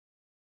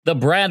The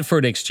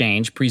Bradford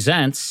Exchange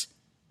presents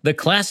the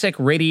Classic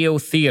Radio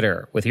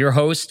Theater with your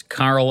host,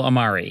 Carl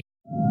Amari.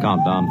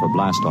 Countdown for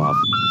blast-off.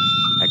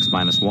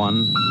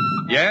 X-1.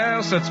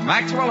 Yes, it's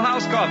Maxwell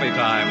House Coffee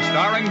Time,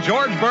 starring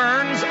George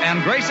Burns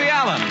and Gracie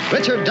Allen.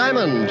 Richard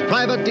Diamond,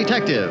 Private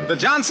Detective. The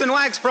Johnson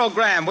Wax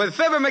Program with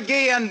Fibber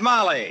McGee and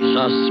Molly.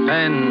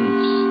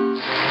 Suspense.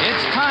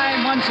 It's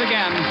time once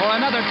again for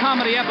another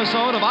comedy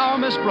episode of Our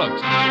Miss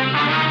Brooks.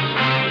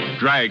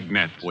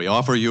 Dragnet. We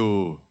offer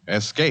you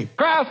Escape.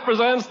 Kraft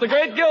presents The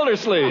Great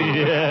Gildersleeve.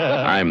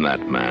 Yeah. I'm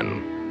that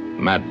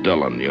man, Matt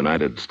Dillon,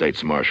 United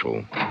States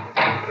Marshal.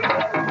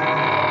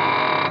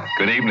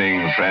 Good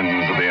evening,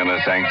 friends of the Inner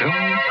Sanctum.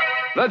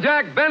 The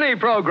Jack Benny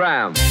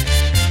Program.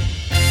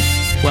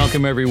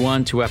 Welcome,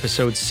 everyone, to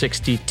episode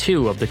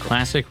 62 of the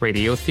Classic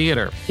Radio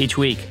Theater. Each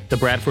week, the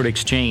Bradford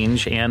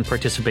Exchange and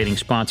participating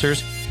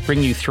sponsors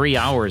bring you 3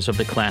 hours of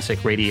the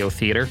Classic Radio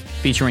Theater,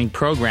 featuring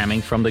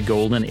programming from the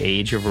golden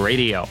age of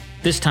radio.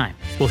 This time,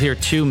 we'll hear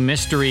 2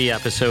 mystery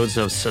episodes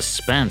of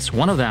Suspense,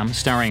 one of them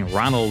starring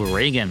Ronald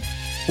Reagan.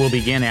 We'll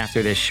begin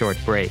after this short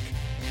break.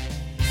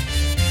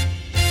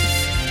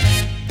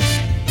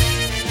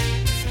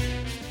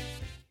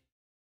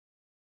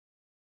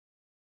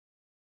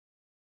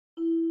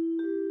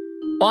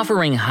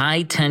 Offering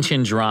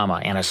high-tension drama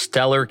and a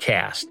stellar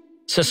cast,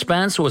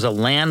 Suspense was a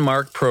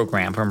landmark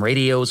program from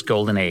radio's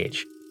golden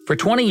age. For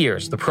 20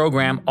 years, the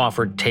program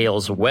offered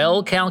tales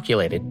well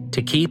calculated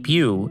to keep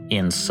you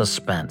in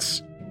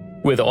suspense.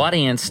 With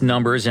audience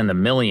numbers in the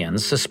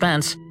millions,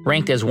 Suspense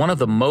ranked as one of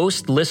the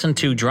most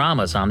listened-to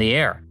dramas on the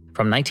air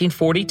from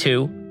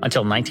 1942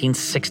 until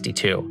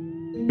 1962.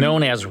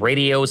 Known as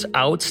radio's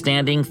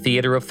outstanding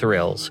theater of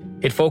thrills,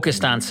 it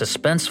focused on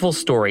suspenseful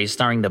stories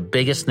starring the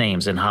biggest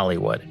names in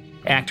Hollywood.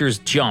 Actors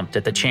jumped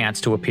at the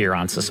chance to appear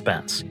on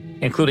Suspense,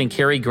 including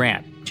Cary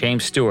Grant,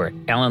 James Stewart,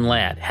 Alan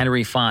Ladd,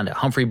 Henry Fonda,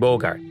 Humphrey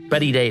Bogart,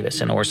 Bette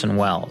Davis, and Orson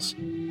Welles.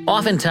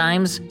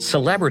 Oftentimes,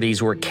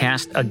 celebrities were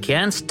cast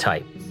against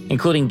type,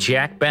 including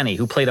Jack Benny,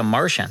 who played a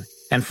Martian,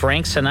 and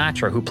Frank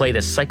Sinatra, who played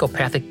a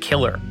psychopathic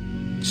killer.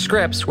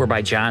 Scripts were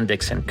by John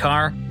Dickson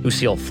Carr,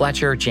 Lucille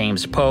Fletcher,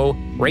 James Poe,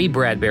 Ray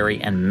Bradbury,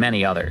 and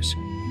many others.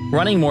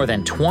 Running more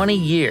than 20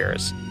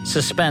 years,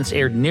 Suspense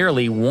aired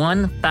nearly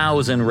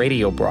 1,000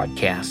 radio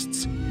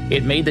broadcasts.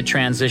 It made the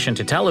transition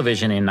to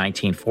television in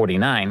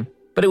 1949,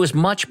 but it was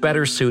much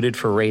better suited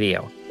for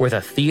radio, where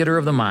the theater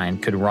of the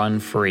mind could run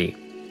free.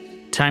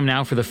 Time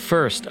now for the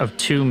first of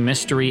 2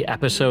 mystery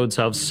episodes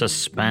of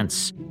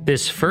Suspense.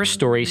 This first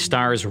story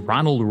stars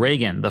Ronald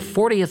Reagan, the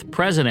 40th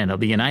President of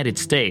the United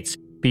States,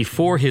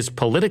 before his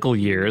political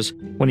years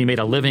when he made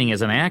a living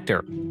as an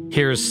actor.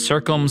 Here's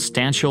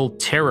Circumstantial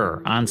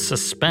Terror on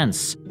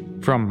Suspense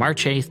from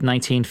March 8,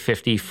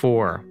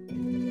 1954.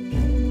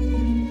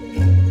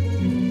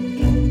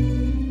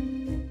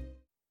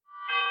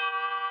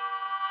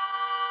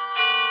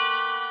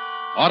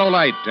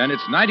 Autolite and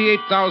its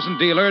 98,000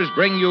 dealers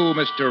bring you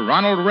Mr.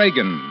 Ronald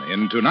Reagan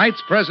in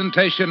tonight's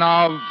presentation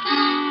of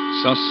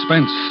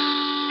Suspense.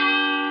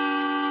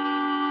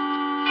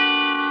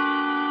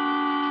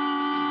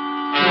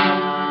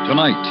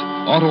 Tonight,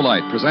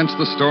 Autolite presents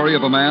the story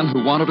of a man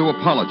who wanted to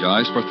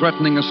apologize for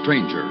threatening a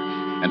stranger.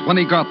 And when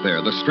he got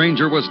there, the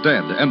stranger was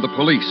dead and the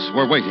police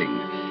were waiting.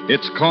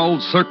 It's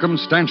called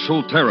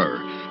Circumstantial Terror.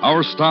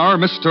 Our star,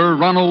 Mr.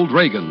 Ronald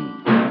Reagan.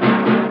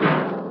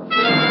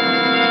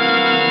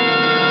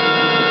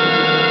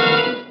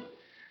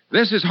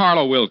 This is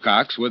Harlow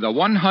Wilcox with a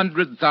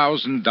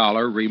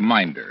 $100,000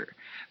 reminder.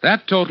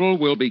 That total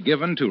will be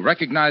given to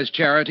recognized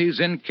charities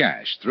in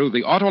cash through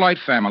the Autolite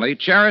Family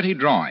Charity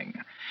Drawing.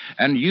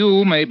 And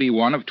you may be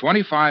one of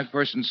 25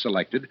 persons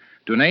selected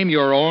to name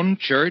your own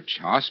church,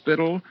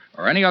 hospital,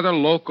 or any other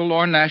local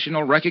or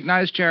national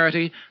recognized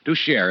charity to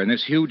share in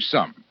this huge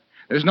sum.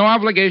 There's no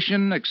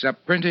obligation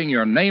except printing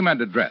your name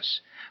and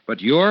address, but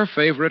your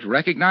favorite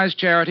recognized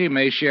charity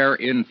may share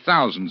in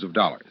thousands of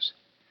dollars.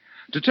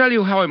 To tell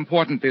you how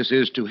important this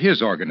is to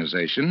his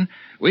organization,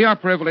 we are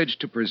privileged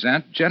to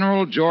present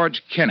General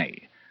George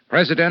Kenney,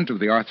 president of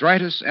the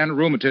Arthritis and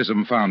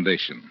Rheumatism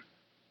Foundation.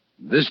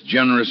 This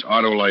generous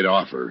Autolite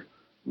offer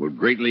will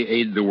greatly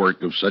aid the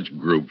work of such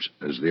groups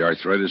as the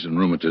Arthritis and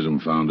Rheumatism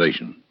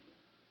Foundation.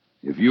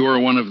 If you are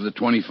one of the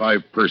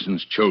 25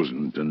 persons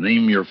chosen to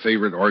name your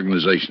favorite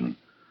organization,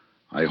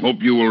 I hope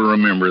you will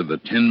remember the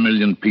 10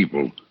 million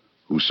people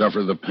who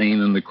suffer the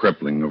pain and the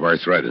crippling of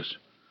arthritis.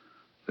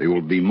 They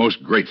will be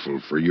most grateful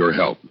for your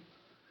help.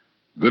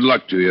 Good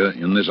luck to you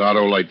in this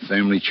Autolite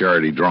Family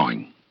Charity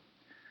Drawing.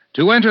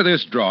 To enter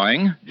this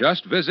drawing,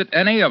 just visit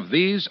any of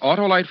these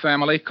Autolite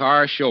Family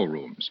car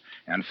showrooms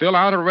and fill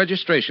out a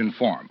registration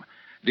form.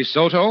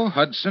 DeSoto,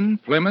 Hudson,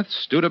 Plymouth,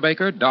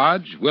 Studebaker,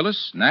 Dodge,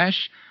 Willis,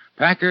 Nash,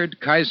 Packard,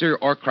 Kaiser,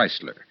 or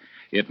Chrysler.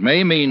 It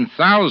may mean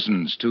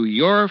thousands to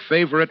your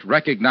favorite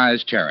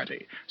recognized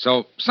charity.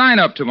 So sign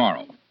up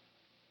tomorrow.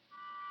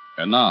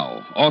 And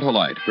now,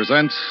 Autolite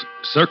presents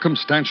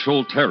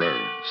Circumstantial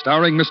Terror,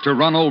 starring Mr.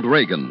 Ronald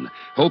Reagan,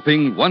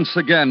 hoping once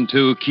again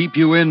to keep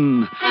you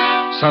in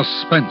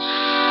suspense.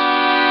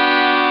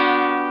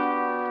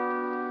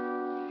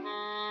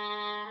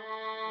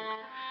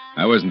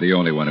 I wasn't the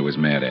only one who was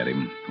mad at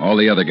him. All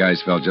the other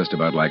guys felt just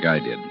about like I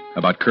did.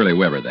 About Curly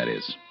Weber, that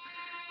is.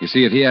 You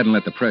see, if he hadn't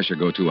let the pressure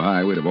go too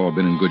high, we'd have all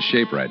been in good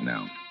shape right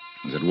now.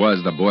 As it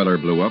was, the boiler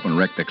blew up and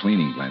wrecked the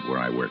cleaning plant where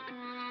I worked.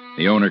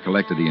 The owner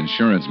collected the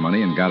insurance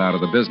money and got out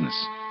of the business,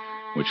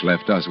 which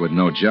left us with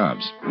no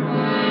jobs.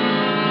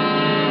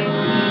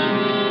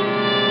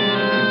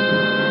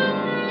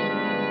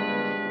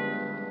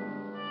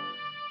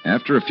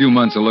 After a few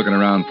months of looking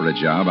around for a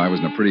job, I was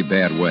in a pretty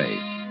bad way.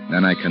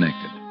 Then I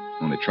connected.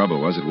 Only trouble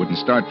was it wouldn't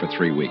start for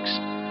 3 weeks.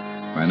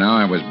 By now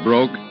I was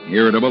broke,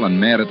 irritable, and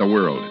mad at the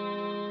world.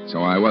 So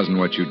I wasn't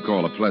what you'd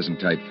call a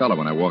pleasant-type fellow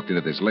when I walked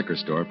into this liquor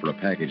store for a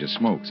package of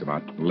smokes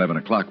about 11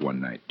 o'clock one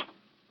night.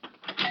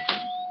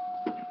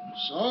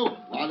 So,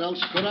 what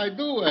else could I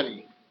do,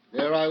 Eddie?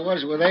 There I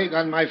was with egg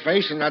on my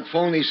face and that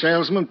phony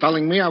salesman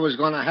telling me I was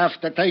going to have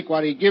to take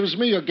what he gives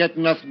me or get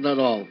nothing at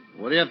all.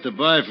 What do you have to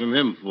buy from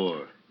him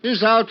for?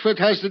 His outfit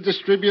has the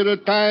distributor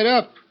tied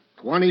up.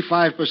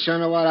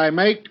 25% of what I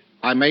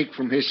make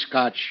from his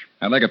scotch.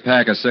 I'd like a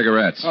pack of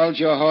cigarettes. Hold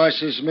your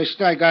horses,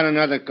 mister. I got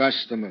another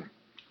customer.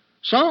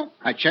 So,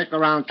 I check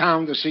around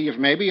town to see if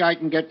maybe I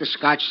can get the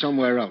scotch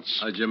somewhere else.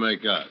 How'd you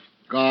make out?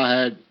 Go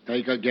ahead.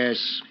 Take a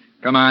guess.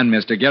 Come on,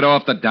 mister. Get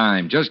off the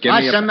dime. Just give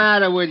me What's the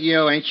matter with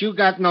you? Ain't you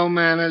got no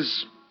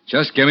manners?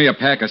 Just give me a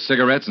pack of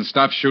cigarettes and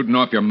stop shooting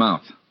off your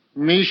mouth.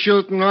 Me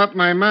shooting off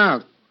my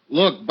mouth?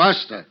 Look,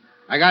 Buster,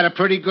 I got a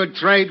pretty good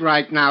trade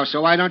right now,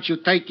 so why don't you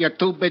take your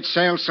 2-bit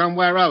sale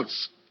somewhere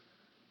else?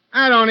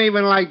 I don't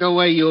even like the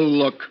way you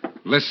look.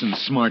 Listen,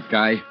 smart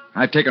guy.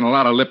 I've taken a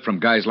lot of lip from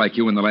guys like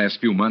you in the last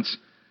few months.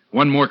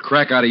 One more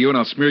crack out of you and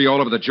I'll smear you all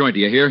over the joint, do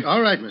you hear?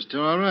 All right,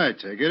 mister, all right.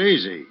 Take it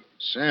easy.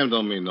 Sam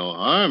don't mean no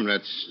harm.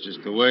 That's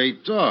just the way he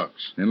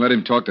talks. Then let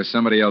him talk to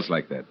somebody else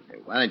like that. Hey,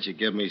 why don't you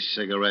give me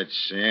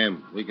cigarettes,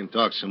 Sam? We can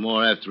talk some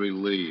more after he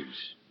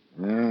leaves.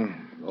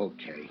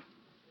 Okay.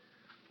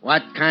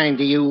 What kind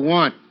do you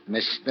want,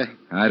 mister?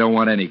 I don't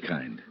want any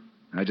kind.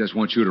 I just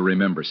want you to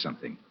remember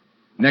something.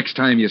 Next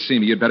time you see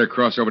me, you'd better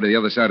cross over to the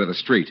other side of the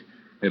street.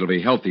 It'll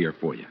be healthier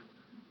for you.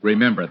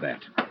 Remember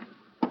that.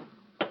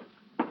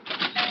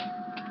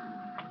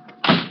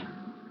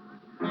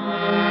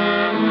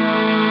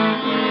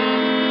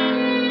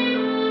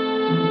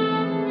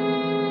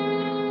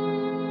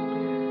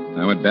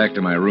 I went back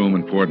to my room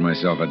and poured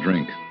myself a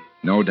drink.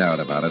 No doubt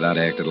about it, I'd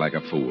acted like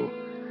a fool.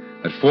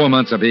 But 4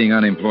 months of being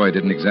unemployed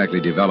didn't exactly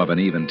develop an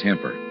even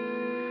temper.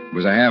 It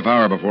was a half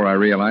hour before I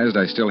realized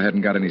I still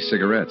hadn't got any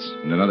cigarettes,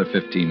 and another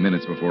 15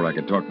 minutes before I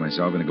could talk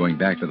myself into going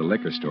back to the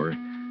liquor store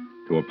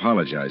to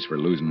apologize for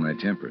losing my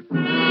temper.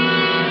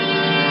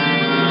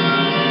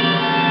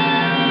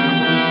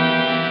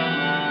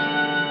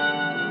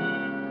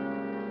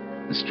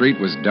 The street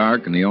was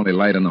dark, and the only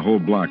light on the whole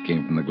block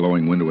came from the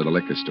glowing window of the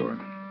liquor store.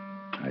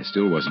 I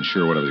still wasn't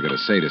sure what I was going to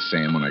say to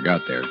Sam when I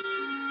got there,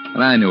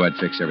 but I knew I'd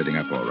fix everything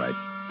up all right.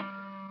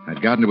 I'd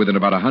gotten to within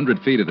about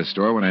 100 feet of the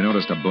store when I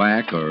noticed a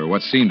black, or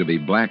what seemed to be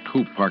black,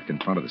 coupe parked in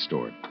front of the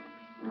store.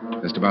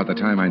 Just about the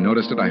time I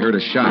noticed it, I heard a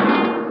shot.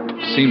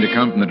 It seemed to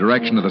come from the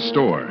direction of the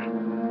store.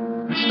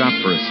 I stopped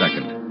for a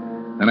second.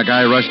 Then a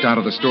guy rushed out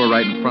of the store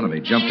right in front of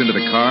me, jumped into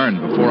the car, and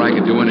before I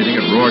could do anything,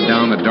 it roared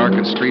down the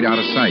darkened street out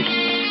of sight.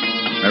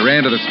 I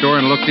ran to the store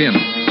and looked in.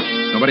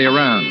 Nobody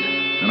around.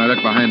 Then I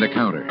looked behind the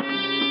counter.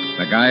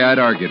 The guy I'd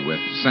argued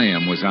with,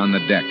 Sam, was on the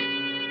deck.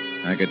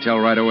 I could tell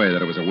right away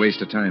that it was a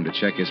waste of time to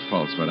check his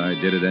pulse, but I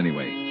did it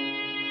anyway.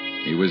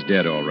 He was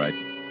dead, all right.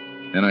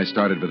 Then I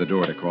started for the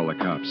door to call the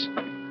cops.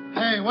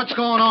 Hey, what's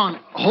going on?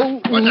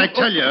 What'd I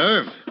tell you,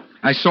 Irv?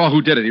 I saw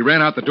who did it. He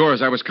ran out the door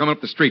as I was coming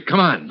up the street. Come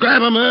on.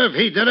 Grab him, Irv.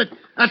 He did it.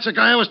 That's the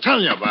guy I was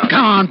telling you about.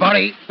 Come on,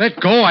 buddy. Let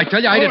go. I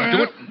tell you, I didn't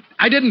do it.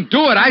 I didn't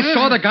do it. I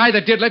saw the guy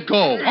that did. Let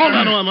go. Hold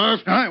on to him,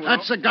 Irv.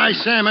 That's the guy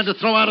Sam had to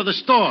throw out of the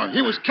store.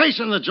 He was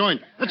casing the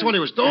joint. That's what he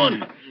was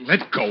doing.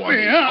 Let go of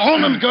me.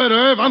 Hold him good,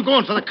 Irv. I'm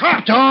going for the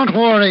cops. Don't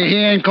worry. He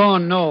ain't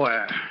going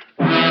nowhere.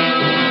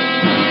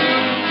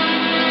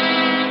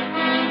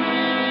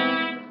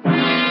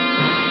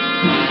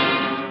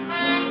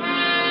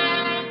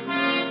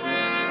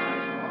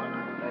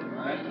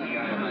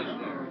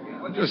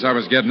 Just as I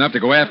was getting up to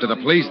go after the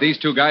police, these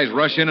two guys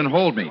rush in and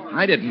hold me.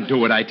 I didn't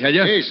do it, I tell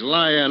you. He's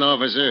lying,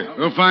 officer.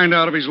 We'll find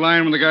out if he's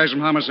lying when the guys from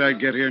Homicide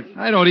get here.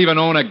 I don't even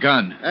own a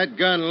gun. That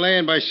gun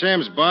laying by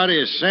Sam's body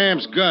is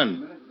Sam's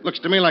gun. Looks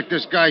to me like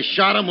this guy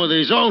shot him with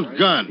his own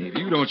gun. If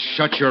you don't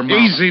shut your mouth...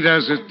 Easy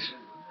does it.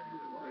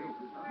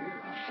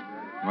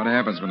 What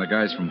happens when the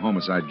guys from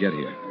Homicide get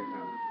here?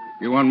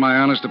 You want my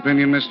honest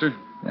opinion, mister?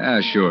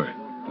 Yeah, sure.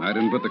 I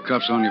didn't put the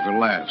cuffs on you for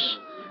laughs.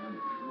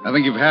 I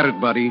think you've had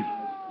it, buddy.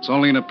 It's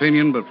only an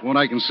opinion, but from what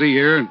I can see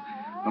here, and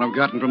what I've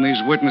gotten from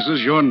these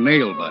witnesses, you're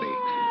nailed, buddy.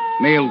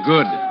 Nailed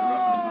good.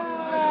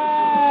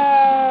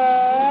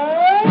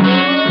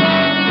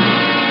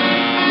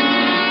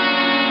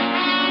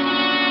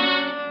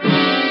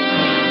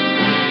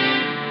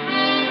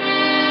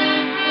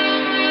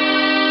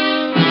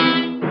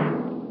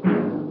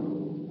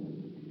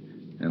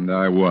 And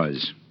I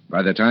was.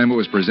 By the time it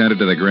was presented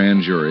to the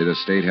grand jury, the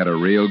state had a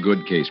real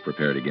good case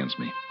prepared against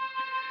me.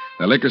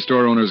 The liquor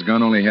store owner's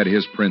gun only had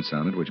his prints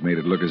on it, which made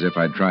it look as if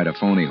I'd tried a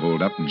phony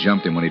hold-up and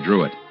jumped him when he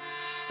drew it.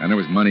 And there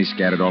was money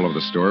scattered all over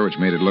the store, which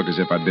made it look as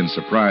if I'd been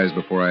surprised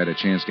before I had a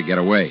chance to get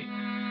away.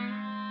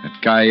 That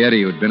guy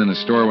Eddie, who'd been in the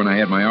store when I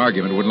had my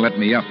argument, wouldn't let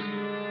me up.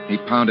 He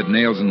pounded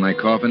nails in my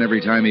coffin every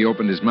time he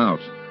opened his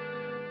mouth.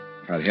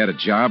 If I'd had a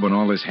job when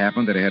all this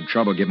happened, they'd have had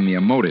trouble giving me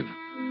a motive.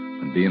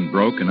 And being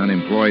broke and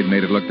unemployed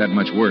made it look that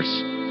much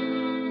worse.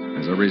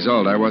 As a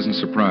result, I wasn't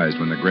surprised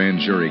when the grand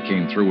jury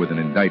came through with an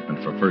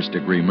indictment for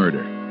first-degree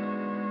murder.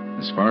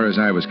 As far as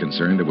I was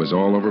concerned, it was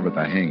all over but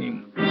the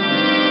hanging.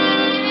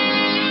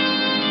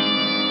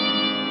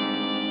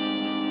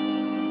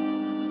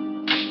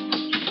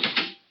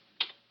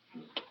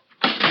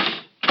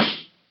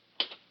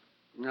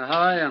 How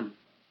are you?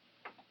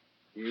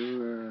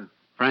 You,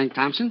 Frank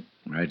Thompson?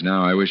 Right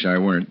now, I wish I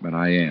weren't, but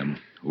I am.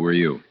 Who are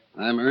you?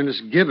 I'm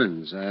Ernest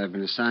Gibbons. I've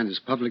been assigned as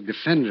public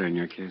defender in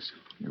your case.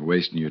 You're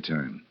wasting your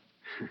time.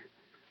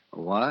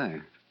 Why?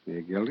 Are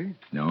you guilty?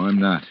 No, I'm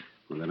not.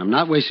 Well, then I'm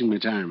not wasting my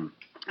time.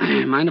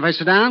 Mind if I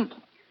sit down?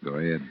 Go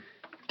ahead.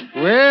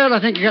 Well,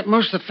 I think I got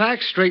most of the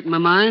facts straight in my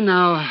mind.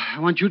 Now, I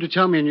want you to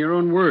tell me in your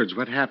own words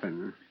what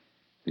happened.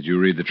 Did you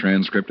read the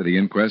transcript of the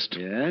inquest?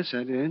 Yes,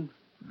 I did.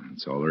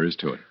 That's all there is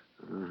to it.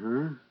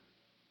 Uh-huh.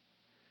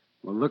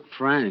 Well, look,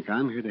 Frank,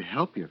 I'm here to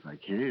help you if I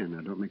can.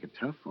 Now, don't make it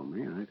tough for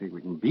me. I think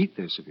we can beat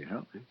this if you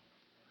help me.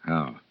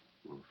 How?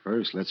 Well,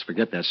 first, let's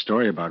forget that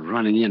story about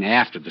running in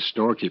after the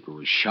storekeeper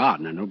was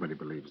shot. Now, nobody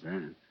believes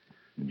that.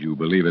 Would you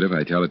believe it if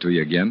I tell it to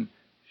you again?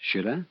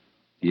 Should I?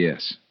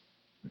 Yes,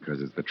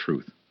 because it's the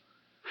truth.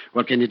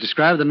 Well, can you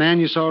describe the man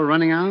you saw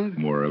running out?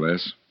 More or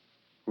less.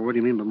 Well, what do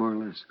you mean by more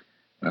or less?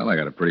 Well, I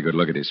got a pretty good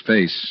look at his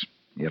face.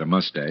 He had a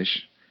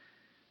mustache.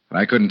 But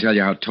I couldn't tell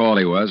you how tall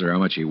he was or how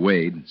much he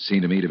weighed. It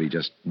seemed to me to be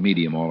just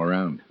medium all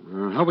around.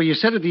 Well, you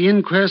said at the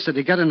inquest that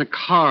he got in a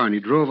car and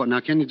he drove it. Now,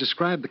 can you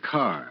describe the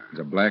car? It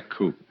was a black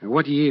coupe.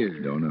 What year?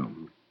 Don't know.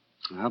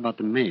 How about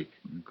the make?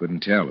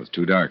 Couldn't tell. It's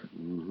too dark.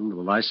 Mm-hmm.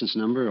 The license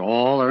number,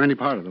 all or any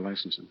part of the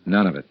license number?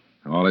 None of it.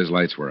 All his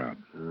lights were out.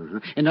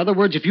 Uh-huh. In other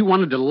words, if you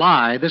wanted to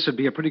lie, this would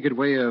be a pretty good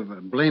way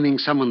of blaming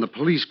someone the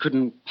police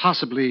couldn't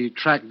possibly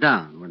track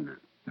down, wouldn't it?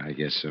 I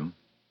guess so.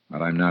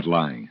 But I'm not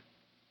lying.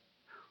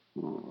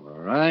 All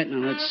right, now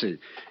let's see.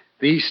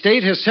 The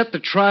state has set the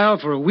trial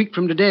for a week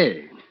from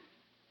today.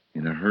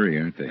 In a hurry,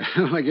 aren't they?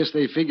 Well, I guess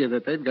they figure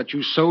that they've got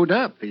you sewed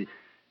up. The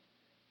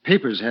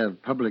papers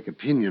have public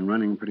opinion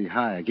running pretty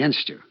high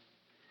against you.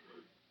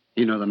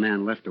 You know, the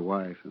man left a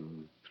wife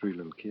and 3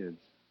 little kids.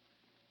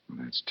 Well,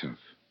 that's tough.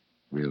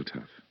 Real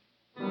tough.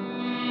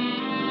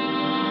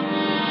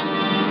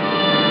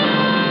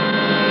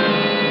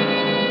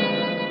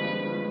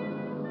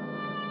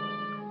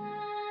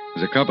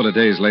 It was a couple of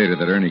days later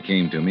that Ernie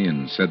came to me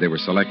and said they were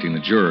selecting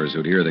the jurors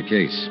who'd hear the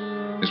case.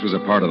 This was a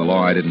part of the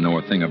law I didn't know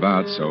a thing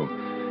about, so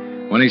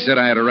when he said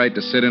I had a right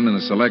to sit in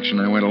the selection,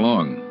 I went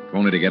along,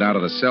 only to get out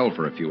of the cell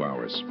for a few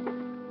hours.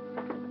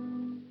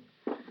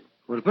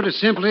 Well, to put it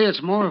simply,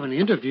 it's more of an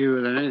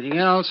interview than anything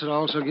else. It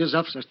also gives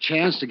us a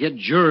chance to get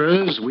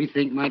jurors we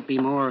think might be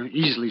more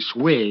easily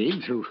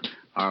swayed to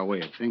our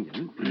way of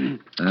thinking.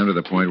 I'm to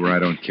the point where I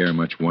don't care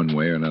much one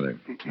way or another.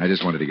 I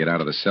just wanted to get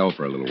out of the cell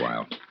for a little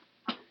while.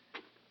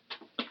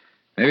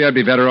 Maybe I'd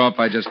be better off if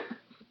I just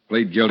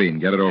plead guilty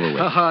and get it over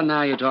with. Oh,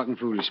 now you're talking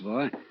foolish,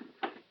 boy.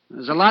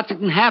 There's a lot that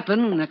can happen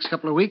in the next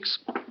couple of weeks.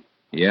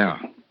 Yeah.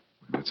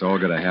 It's all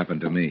going to happen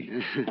to me.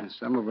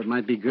 Some of it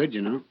might be good,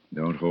 you know.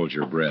 Don't hold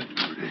your breath.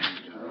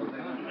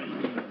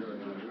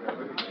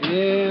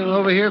 Yeah,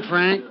 over here,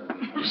 Frank.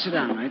 Sit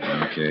down, right?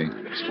 Okay.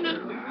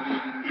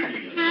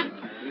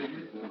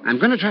 I'm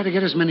going to try to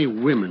get as many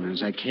women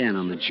as I can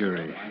on the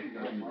jury.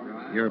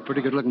 You're a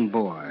pretty good-looking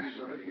boy.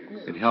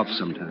 It helps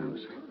sometimes.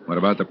 What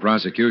about the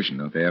prosecution?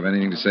 Don't they have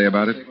anything to say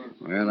about it?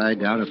 Well, I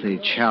doubt if they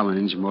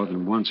challenge more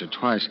than once or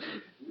twice.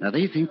 Now,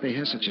 they think they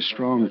have such a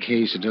strong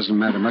case, it doesn't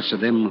matter much to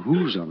them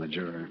who's on the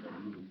jury.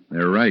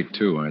 They're right,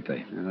 too, aren't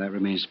they? Well, that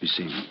remains to be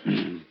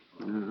seen.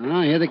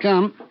 Here they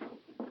come.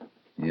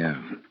 Yeah.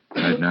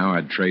 Right now,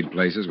 I'd trade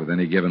places with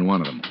any given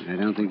one of them. I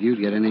don't think you'd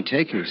get any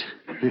takers.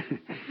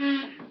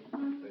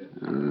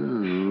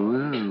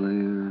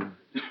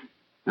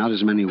 Not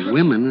as many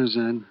women as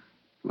I'd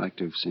like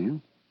to have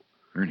seen.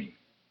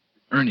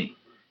 Ernie.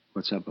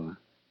 What's up, boy?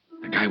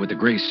 The guy with the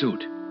gray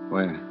suit.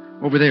 Where?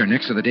 Over there,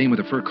 next to the dame with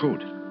the fur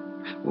coat.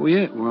 Oh,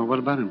 yeah? Well, what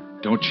about him?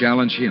 Don't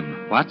challenge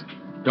him. What?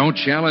 Don't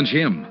challenge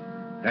him.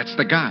 That's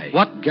the guy.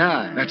 What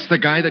guy? That's the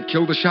guy that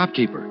killed the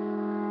shopkeeper.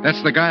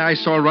 That's the guy I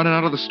saw running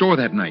out of the store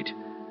that night.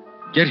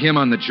 Get him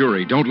on the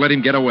jury. Don't let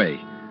him get away.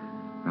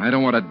 I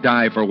don't want to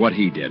die for what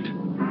he did.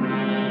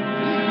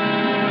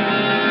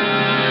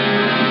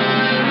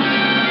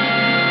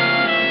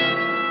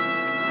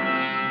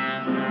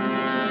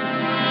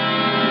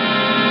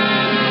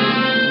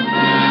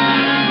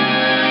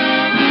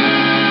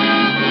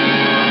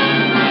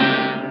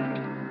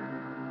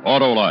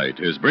 Autolite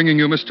is bringing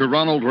you Mr.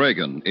 Ronald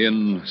Reagan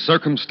in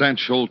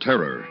Circumstantial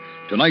Terror,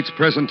 tonight's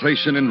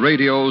presentation in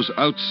radio's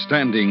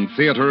outstanding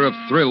theater of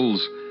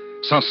thrills,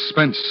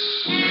 Suspense.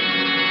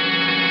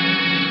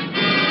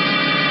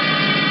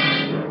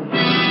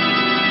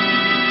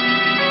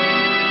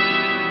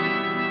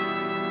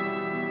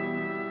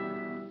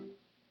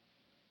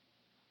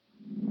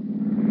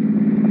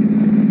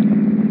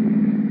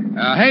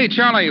 Hey,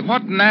 Charlie,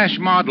 what Nash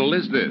model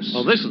is this?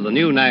 Well, this is the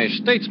new Nash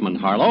Statesman,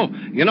 Harlow.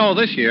 You know,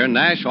 this year,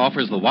 Nash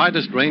offers the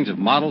widest range of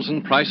models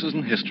and prices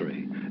in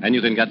history. And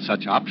you can get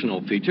such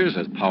optional features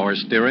as power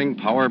steering,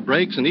 power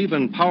brakes, and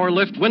even power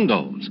lift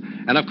windows.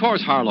 And, of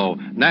course, Harlow,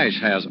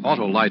 Nash has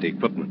Autolite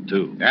equipment,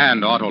 too.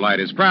 And Autolite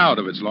is proud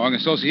of its long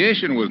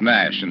association with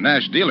Nash and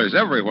Nash dealers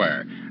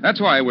everywhere.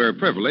 That's why we're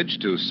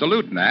privileged to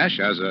salute Nash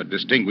as a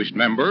distinguished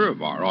member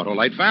of our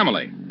Autolite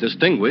family.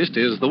 Distinguished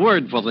is the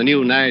word for the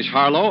new Nash,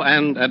 Harlow,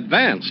 and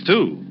advanced,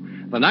 too.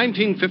 The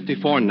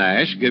 1954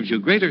 Nash gives you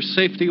greater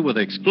safety with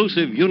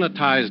exclusive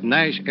unitized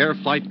Nash air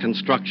flight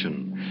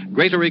construction,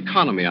 greater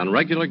economy on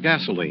regular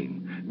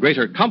gasoline,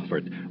 greater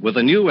comfort with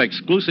a new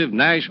exclusive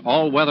Nash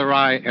all-weather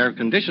eye air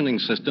conditioning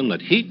system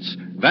that heats,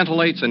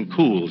 ventilates, and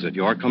cools at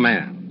your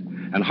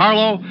command. And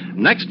Harlow,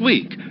 next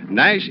week,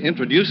 Nash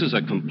introduces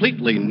a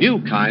completely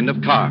new kind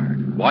of car.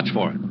 Watch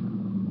for it.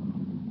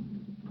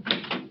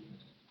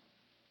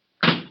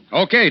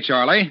 Okay,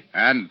 Charlie,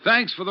 and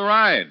thanks for the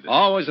ride.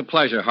 Always a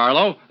pleasure,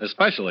 Harlow,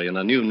 especially in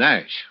a new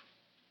Nash.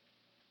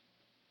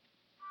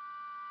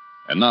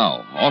 And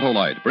now,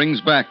 Autolite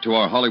brings back to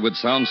our Hollywood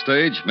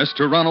soundstage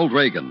Mr. Ronald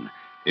Reagan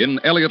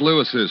in Elliot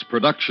Lewis's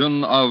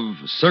production of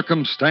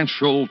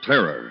Circumstantial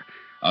Terror,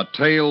 a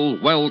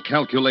tale well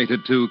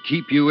calculated to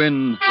keep you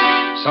in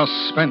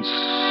suspense.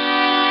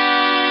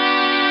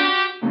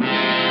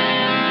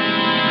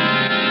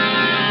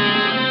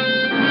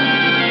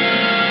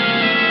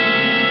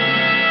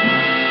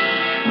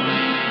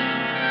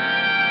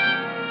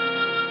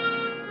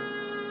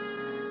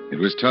 It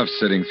was tough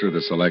sitting through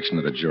the selection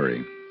of the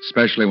jury,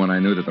 especially when I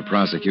knew that the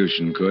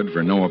prosecution could,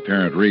 for no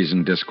apparent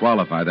reason,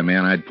 disqualify the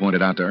man I'd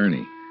pointed out to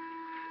Ernie.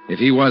 If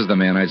he was the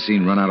man I'd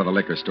seen run out of the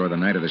liquor store the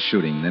night of the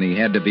shooting, then he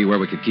had to be where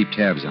we could keep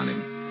tabs on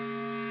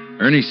him.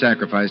 Ernie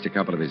sacrificed a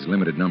couple of his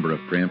limited number of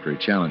peremptory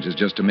challenges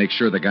just to make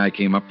sure the guy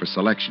came up for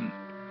selection.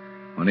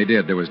 When he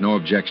did, there was no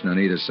objection on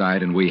either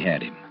side, and we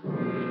had him.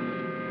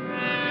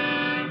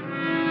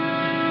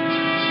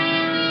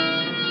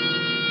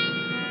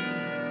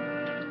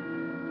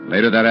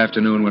 Later that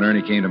afternoon, when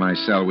Ernie came to my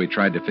cell, we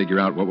tried to figure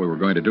out what we were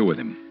going to do with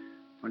him.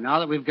 Well, now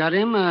that we've got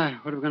him,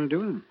 what are we going to do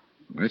with him?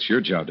 Well, that's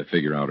your job to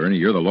figure out, Ernie.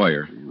 You're the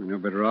lawyer. We're no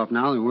better off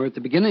now than we were at the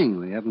beginning.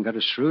 We haven't got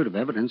a shroud of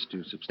evidence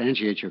to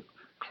substantiate your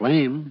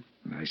claim.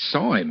 I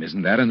saw him.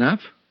 Isn't that enough?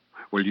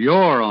 Well,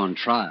 you're on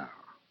trial,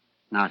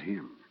 not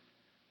him.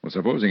 Well,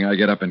 supposing I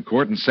get up in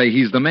court and say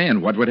he's the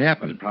man, what would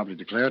happen? They'd probably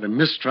declare it a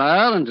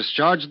mistrial and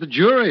discharge the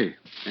jury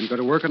and go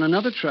to work on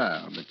another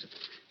trial. But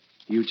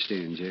you'd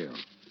stay in jail.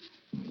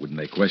 Wouldn't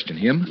they question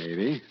him?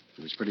 Maybe.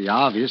 It was pretty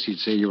obvious he'd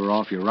say you were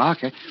off your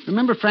rocker.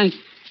 Remember, Frank,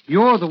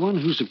 you're the one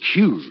who's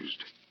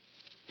accused.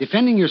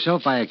 Defending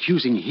yourself by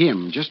accusing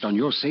him just on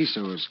your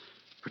say-so is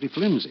pretty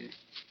flimsy.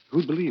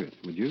 Who'd believe it,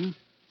 would you?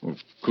 Well,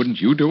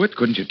 couldn't you do it?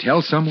 Couldn't you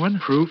tell someone?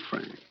 Proof,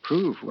 Frank,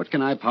 proof. What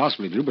can I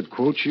possibly do but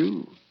quote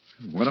you?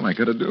 What am I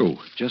going to do?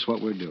 Just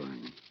what we're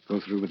doing.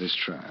 Go through with this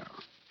trial.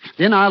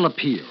 Then I'll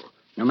appeal,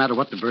 no matter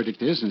what the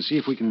verdict is, and see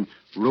if we can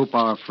rope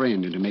our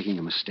friend into making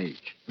a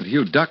mistake. But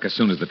he'll duck as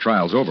soon as the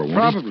trial's over, won't he?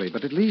 Probably,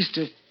 but at least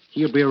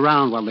he'll be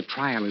around while the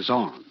trial is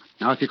on.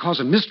 Now, if you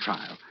cause a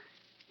mistrial,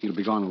 he'll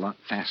be gone a lot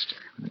faster.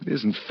 It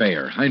isn't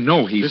fair. I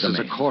know he's the man.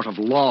 This is a court of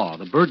law.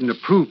 The burden of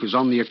proof is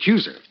on the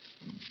accuser.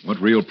 What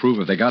real proof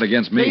have they got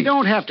against me? They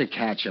don't have to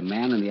catch a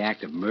man in the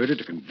act of murder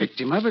to convict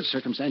him of it.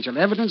 Circumstantial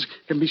evidence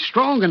can be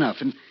strong enough,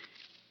 and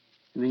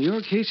in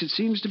your case, it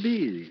seems to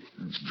be.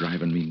 It's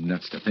driving me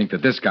nuts to think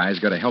that this guy's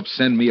got to help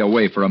send me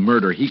away for a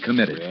murder he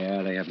committed.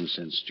 Yeah, they haven't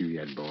sentenced you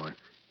yet, boy.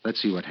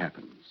 Let's see what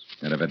happens.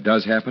 And if it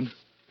does happen?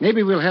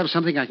 Maybe we'll have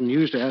something I can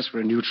use to ask for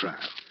a new trial,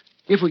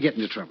 if we get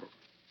into trouble.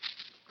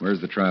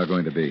 Where's the trial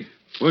going to be?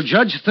 Well,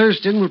 Judge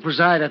Thurston will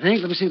preside, I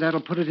think. Let me see,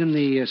 that'll put it in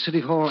the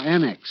City Hall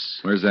Annex.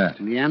 Where's that?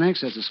 In the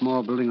Annex, that's a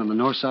small building on the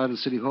north side of the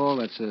City Hall.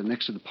 That's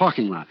next to the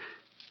parking lot.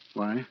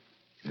 Why?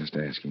 Just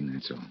asking,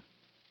 that's all.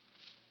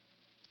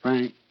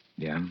 Frank?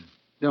 Yeah?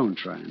 Don't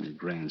try any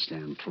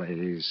grandstand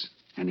plays.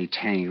 Any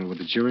tangle with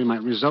the jury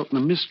might result in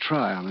a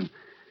mistrial, and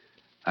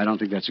I don't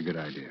think that's a good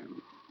idea.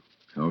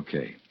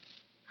 Okay.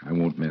 I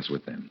won't mess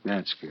with them.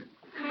 That's good.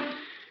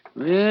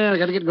 Well, I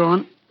got to get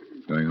going.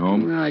 Going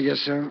home? Well, I guess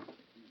so.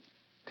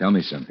 Tell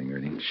me something,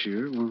 Ernie.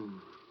 Sure. Well,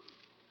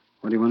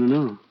 what do you want to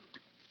know?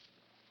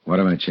 What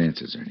are my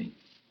chances, Ernie?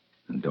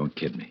 And don't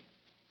kid me.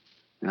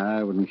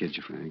 I wouldn't kid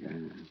you, Frank.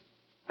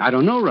 I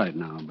don't know right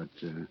now, but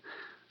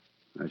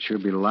I'd sure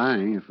be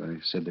lying if I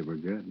said they were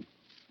good.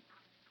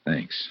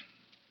 Thanks.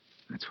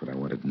 That's what I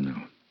wanted to know.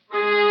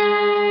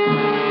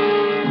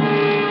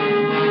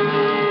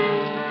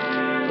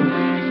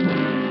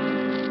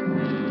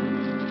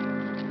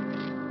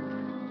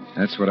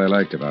 That's what I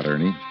liked about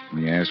Ernie.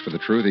 When you asked for the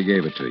truth, he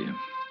gave it to you.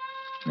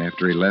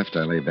 After he left, I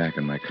lay back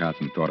in my cot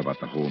and thought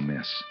about the whole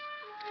mess.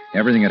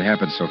 Everything had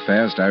happened so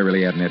fast, I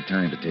really hadn't had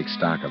time to take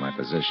stock of my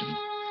position.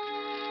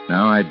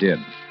 Now I did.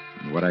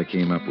 And what I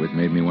came up with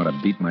made me want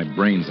to beat my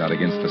brains out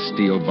against the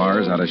steel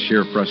bars out of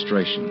sheer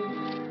frustration.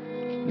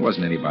 It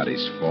wasn't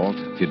anybody's fault,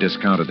 if you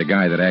discounted the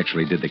guy that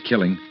actually did the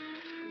killing.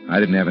 I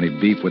didn't have any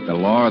beef with the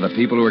law or the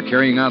people who were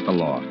carrying out the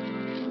law.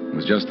 It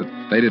was just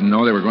that they didn't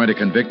know they were going to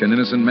convict an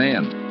innocent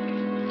man.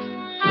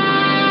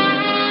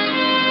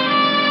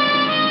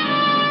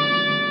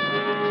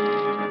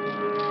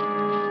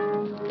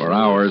 For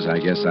hours, I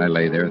guess I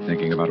lay there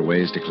thinking about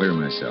ways to clear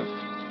myself.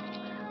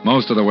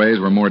 Most of the ways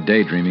were more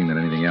daydreaming than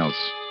anything else.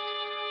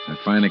 I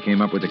finally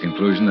came up with the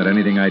conclusion that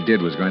anything I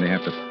did was going to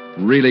have to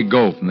really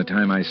go from the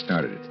time I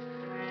started it.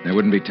 There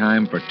wouldn't be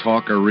time for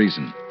talk or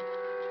reason.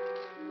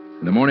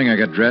 In the morning, I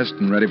got dressed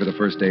and ready for the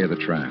first day of the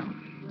trial.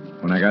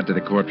 When I got to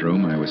the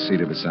courtroom, I was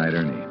seated beside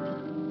Ernie.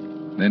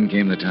 Then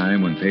came the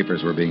time when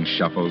papers were being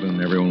shuffled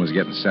and everyone was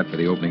getting set for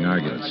the opening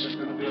arguments.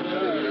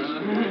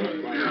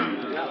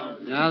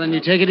 Now, then you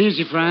take it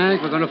easy,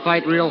 Frank. We're going to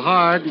fight real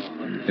hard.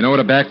 You know what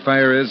a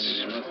backfire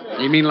is?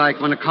 You mean like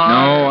when a car...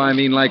 No, I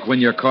mean like when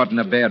you're caught in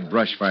a bad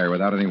brush fire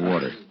without any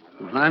water.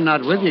 Well, I'm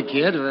not with you,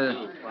 kid.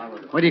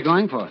 What are you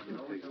going for?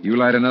 You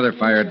light another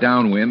fire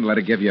downwind, let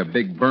it give you a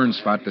big burn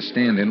spot to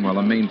stand in while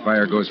the main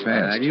fire goes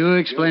past. You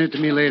explain it to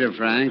me later,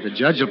 Frank. The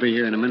judge will be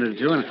here in a minute or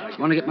two, and I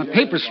want to get my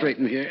papers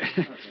straightened here.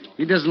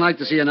 He doesn't like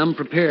to see an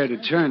unprepared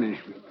attorney.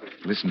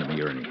 Listen to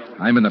me, Ernie.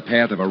 I'm in the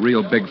path of a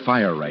real big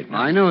fire right now.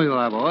 I know you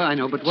are, boy. I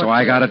know, but what... So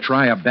I gotta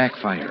try a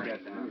backfire.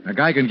 A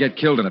guy can get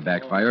killed in a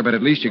backfire, but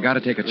at least you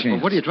gotta take a chance. Well,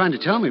 what are you trying to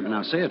tell me?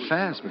 Now, say it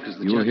fast, because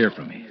the You'll hear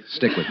from me.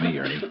 Stick with me,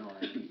 Ernie.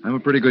 I'm a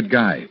pretty good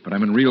guy, but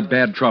I'm in real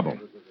bad trouble.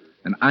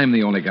 And I'm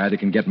the only guy that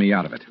can get me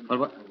out of it.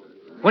 Well,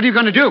 what are you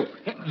going to do?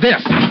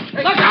 This.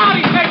 Look out!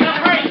 He's taking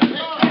a break!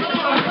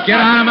 Get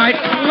out of my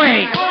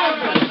way!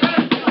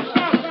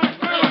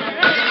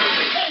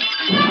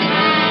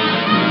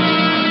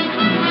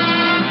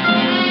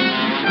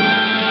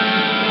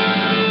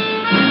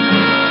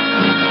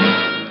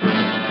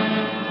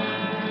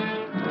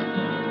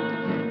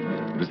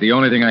 It was the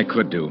only thing I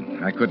could do.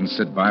 I couldn't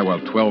sit by while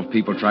 12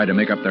 people tried to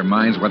make up their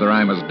minds whether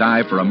I must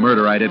die for a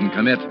murder I didn't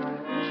commit.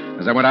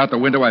 As I went out the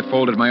window, I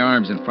folded my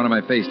arms in front of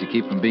my face to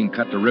keep from being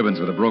cut to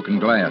ribbons with a broken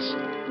glass.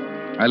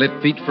 I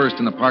lit feet first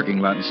in the parking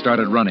lot and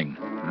started running.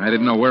 I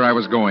didn't know where I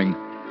was going.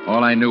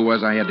 All I knew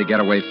was I had to get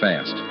away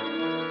fast.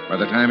 By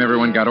the time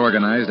everyone got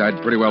organized,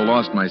 I'd pretty well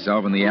lost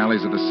myself in the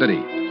alleys of the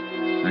city.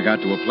 I got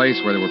to a place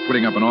where they were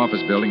putting up an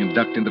office building and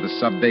ducked into the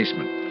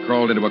sub-basement,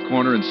 crawled into a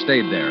corner and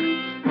stayed there.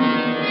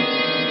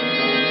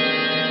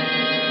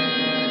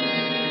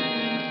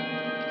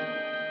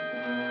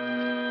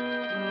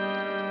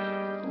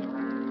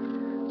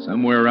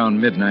 Somewhere around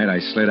midnight, I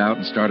slid out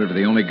and started to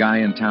the only guy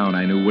in town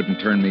I knew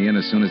wouldn't turn me in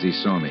as soon as he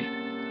saw me,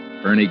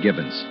 Ernie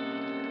Gibbons.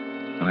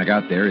 When I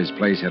got there, his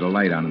place had a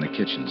light on in the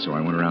kitchen, so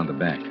I went around the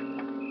back.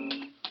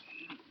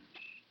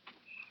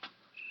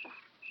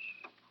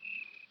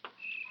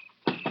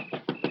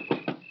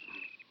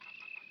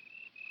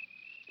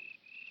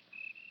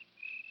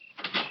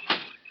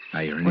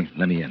 Hi, Ernie.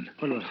 Let me in.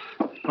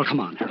 Well, come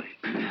on, hurry.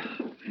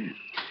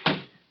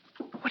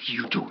 What are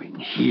you doing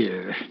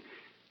here?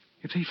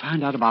 If they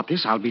find out about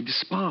this, I'll be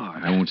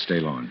disbarred. I won't stay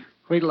long.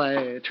 Wait till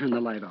I turn the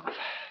light off.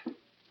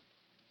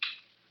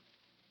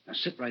 Now,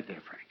 sit right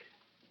there, Frank.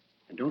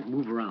 And don't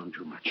move around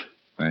too much.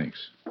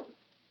 Thanks.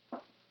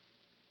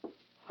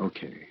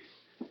 Okay.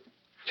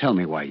 Tell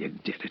me why you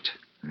did it.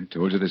 I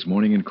told you this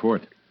morning in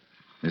court.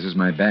 This is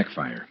my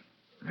backfire.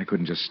 I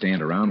couldn't just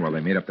stand around while they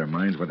made up their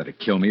minds whether to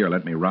kill me or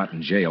let me rot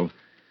in jail.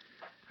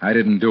 I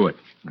didn't do it.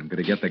 I'm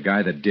going to get the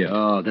guy that did.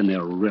 Oh, then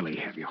they'll really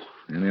have you.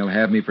 And they'll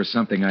have me for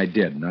something I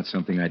did, not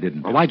something I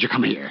didn't do. Well, why'd you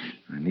come here?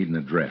 I need an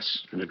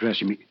address. An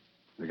address, you mean?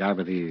 The guy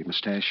with the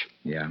mustache?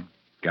 Yeah.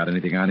 Got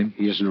anything on him?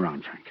 He isn't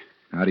around, Frank.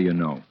 How do you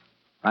know?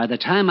 By the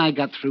time I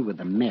got through with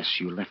the mess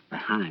you left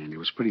behind, it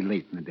was pretty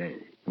late in the day.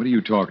 What are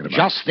you talking about?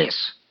 Just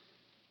this.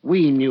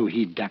 We knew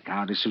he'd duck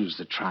out as soon as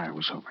the trial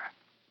was over.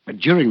 But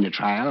during the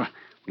trial,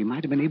 we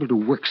might have been able to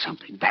work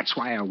something. That's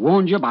why I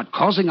warned you about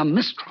causing a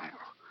mistrial.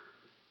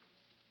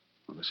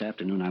 Well, this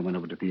afternoon, I went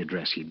over to the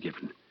address he'd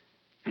given.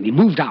 And he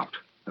moved out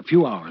a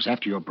few hours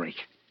after your break.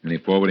 Any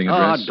forwarding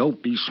address? Oh,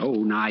 don't be so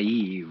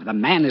naive. The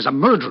man is a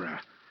murderer.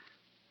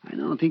 I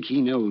don't think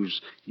he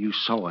knows you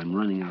saw him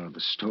running out of the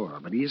store,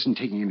 but he isn't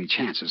taking any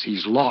chances.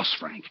 He's lost,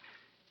 Frank.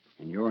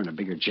 And you're in a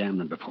bigger jam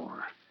than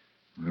before.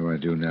 What do I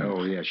do now?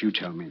 Oh, yes, you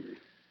tell me.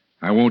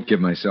 I won't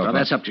give myself Well, up.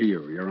 that's up to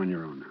you. You're on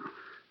your own now.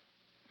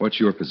 What's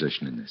your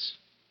position in this?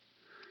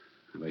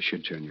 Well, they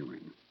should turn you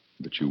in.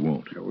 But you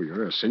won't. Oh,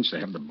 you're a cinch to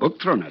have the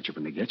book thrown at you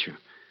when they get you.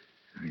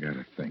 I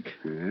gotta think.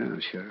 Yeah,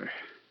 sure.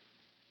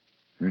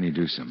 Ernie,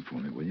 do something for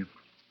me, will you?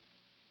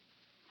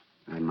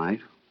 I might.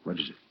 What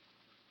is it?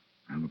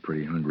 I'm a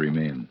pretty hungry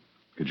man.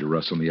 Could you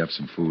rustle me up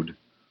some food?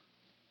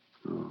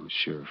 Oh,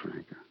 sure,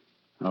 Frank.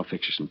 I'll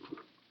fix you some food.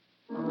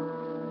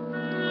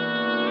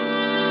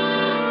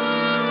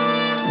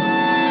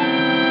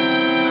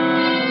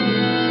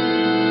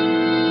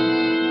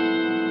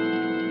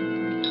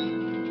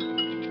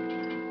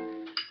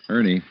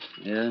 Ernie.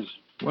 Yes?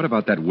 What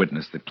about that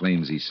witness that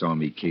claims he saw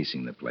me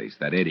casing the place,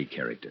 that Eddie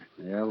character?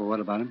 Yeah, well, what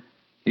about him?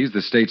 He's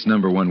the state's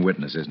 #1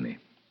 witness, isn't he?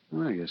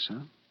 Well, I guess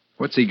so.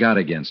 What's he got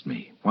against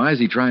me? Why is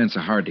he trying so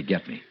hard to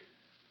get me?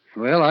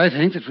 Well, I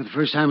think that for the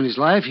first time in his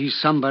life, he's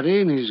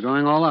somebody, and he's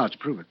going all out to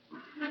prove it.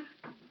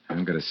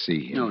 I'm going to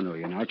see him. No,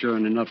 you're not. You're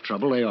in enough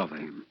trouble. Lay off of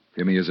him.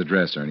 Give me his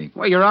address, Ernie.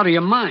 Well, you're out of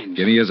your mind.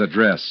 Give me his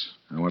address.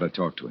 I want to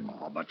talk to him.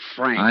 Oh, but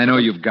Frank... I know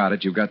you've got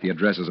it. You've got the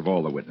addresses of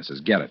all the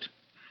witnesses. Get it.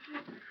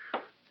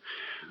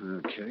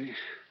 Okay.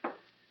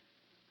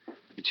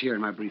 It's here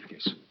in my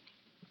briefcase.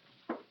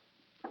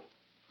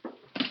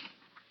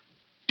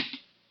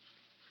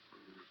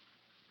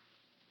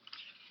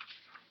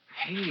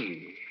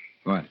 Hey.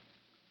 What?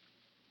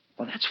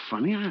 Well, that's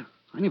funny. I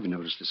never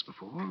noticed this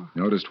before.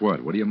 Noticed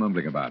what? What are you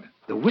mumbling about?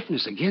 The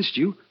witness against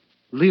you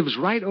lives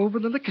right over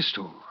the liquor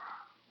store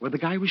where the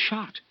guy was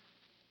shot.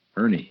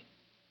 Ernie.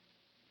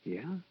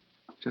 Yeah?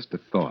 Just a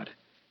thought.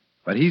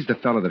 But he's the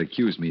fellow that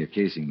accused me of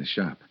casing the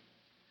shop.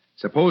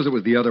 Suppose it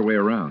was the other way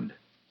around.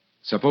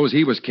 Suppose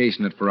he was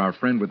casing it for our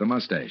friend with the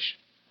mustache.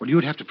 Well,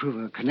 you'd have to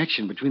prove a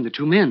connection between the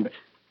two men, but...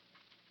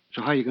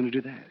 So how are you going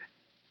to do that?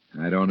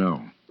 I don't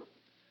know.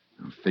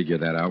 I'll figure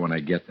that out when I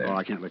get there. Oh,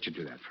 I can't let you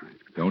do that, Frank.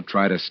 Don't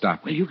try to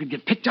stop me. Well, you could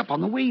get picked up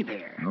on the way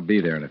there. I'll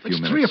be there in a few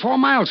minutes. 3 or 4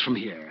 miles from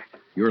here.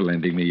 You're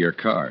lending me your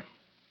car.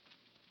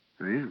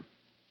 I am?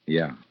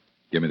 Yeah.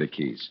 Give me the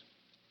keys.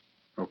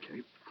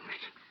 Okay.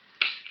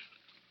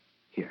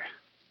 Here.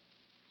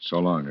 So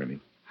long, Ernie.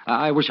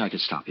 I wish I could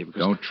stop you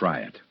because... Don't try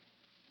it.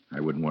 I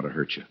wouldn't want to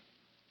hurt you.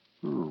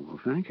 Oh, well,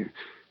 thank you.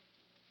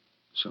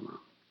 So long.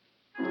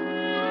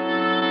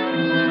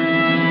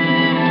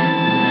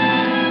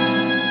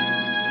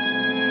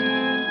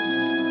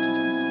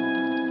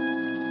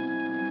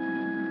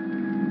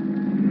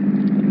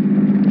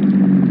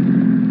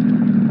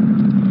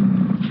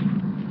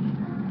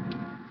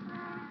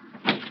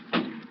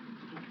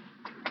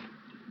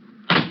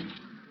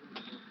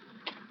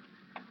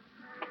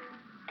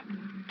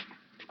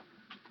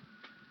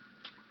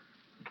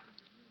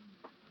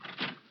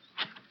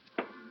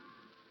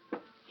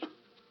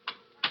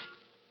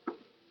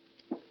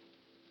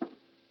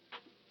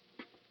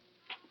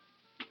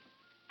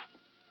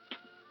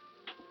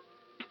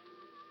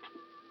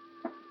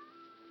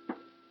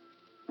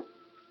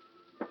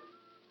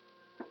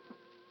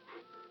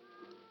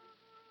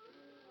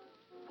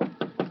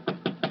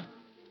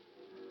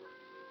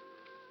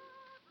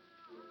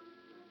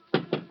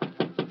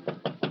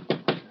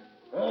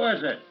 Who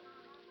is it?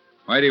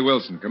 Whitey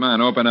Wilson, come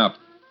on, open up.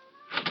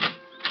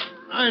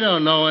 I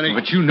don't know any...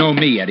 But you know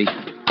me, Eddie.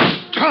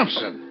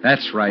 Thompson!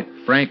 That's right,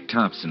 Frank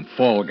Thompson,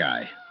 fall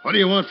guy. What do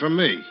you want from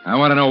me? I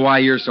want to know why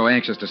you're so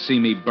anxious to see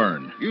me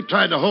burn. You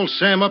tried to hold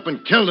Sam up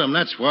and killed him,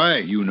 that's why.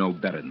 You know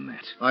better than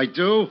that. I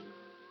do?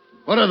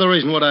 What other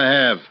reason would I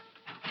have?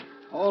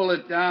 Hold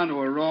it down to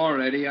a roar,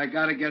 Eddie. I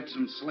gotta get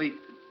some sleep.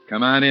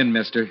 Come on in,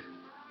 mister.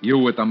 You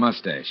with the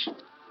mustache.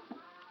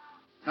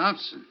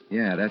 Thompson.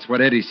 Yeah, that's what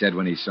Eddie said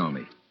when he saw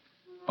me.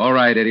 All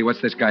right, Eddie,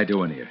 what's this guy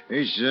doing here?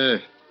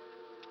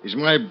 He's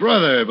my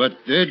brother, but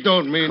it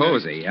don't mean...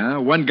 Cozy, huh?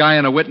 One guy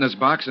in a witness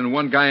box and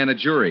one guy in a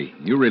jury.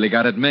 You really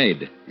got it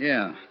made.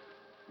 Yeah.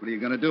 What are you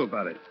gonna do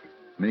about it?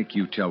 Make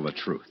you tell the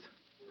truth.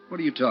 What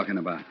are you talking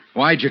about?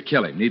 Why'd you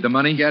kill him? Need the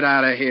money? Get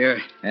out of here.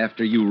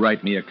 After you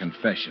write me a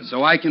confession.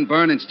 So I can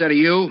burn instead of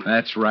you?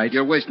 That's right.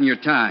 You're wasting your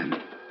time.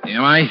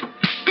 Am I?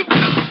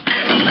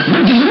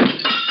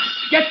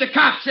 Get the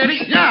cops,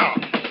 Eddie. Now!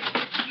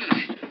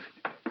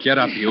 Get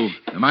up, you.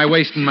 Am I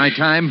wasting my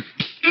time?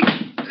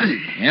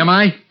 Am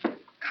I?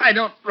 I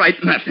don't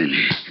write nothing.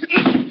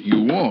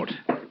 You won't.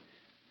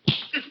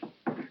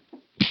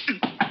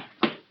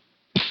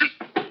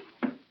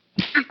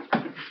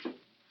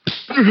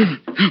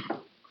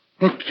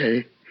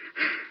 Okay.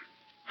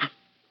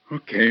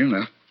 Okay,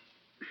 now.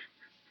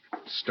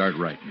 Start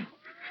writing.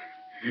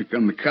 Here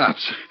come the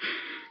cops.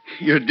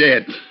 You're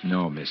dead.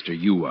 No, mister,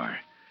 you are.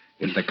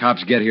 If the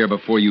cops get here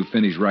before you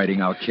finish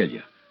writing, I'll kill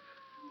you.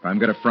 If I'm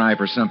going to fry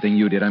for something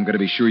you did, I'm going to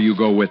be sure you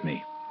go with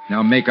me.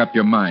 Now make up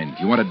your mind.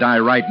 You want to die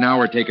right now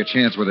or take a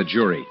chance with a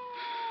jury?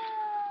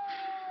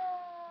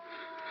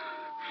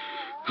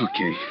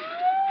 Okay.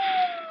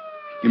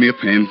 Give me a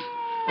pen.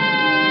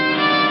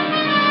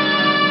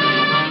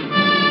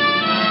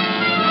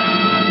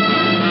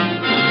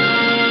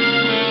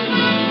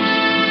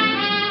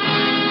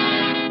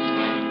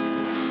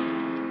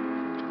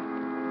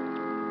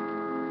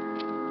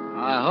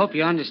 I hope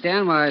you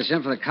understand why I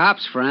sent for the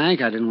cops,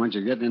 Frank. I didn't want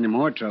you getting any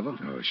more trouble.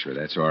 Oh, sure,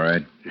 that's all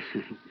right.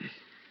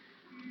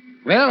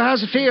 Well,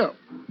 how's it feel?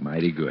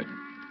 Mighty good.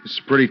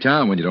 It's a pretty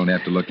town when you don't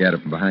have to look at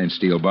it from behind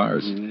steel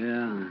bars.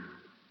 Yeah.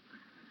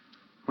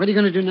 What are you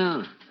going to do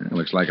now? It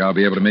looks like I'll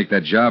be able to make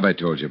that job I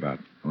told you about.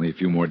 Only a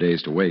few more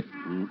days to wait.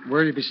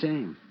 Where'll you be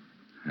staying?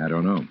 I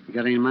don't know. You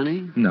got any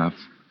money? Enough.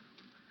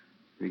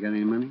 You got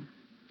any money?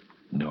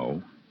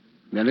 No.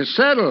 Then it's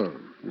settled.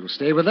 You'll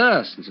stay with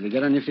us until you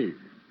get on your feet.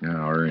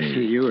 All right.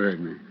 You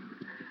heard me.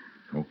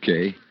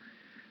 Okay.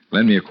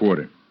 Lend me a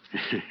quarter.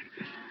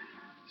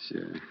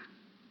 Sure.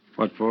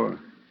 What for?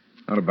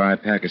 Ought to buy a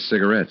pack of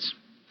cigarettes.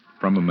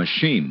 From a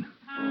machine.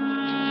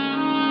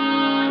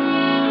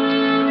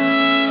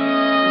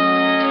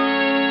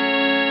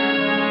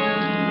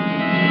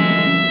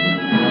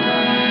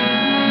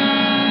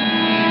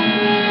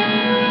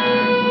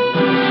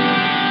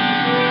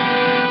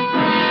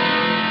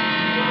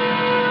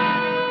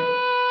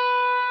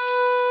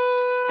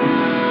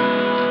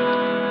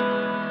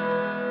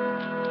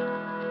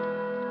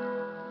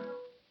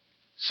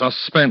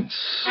 Suspense.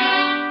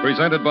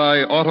 Presented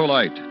by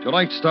Autolite.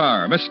 Tonight's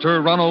star,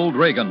 Mr. Ronald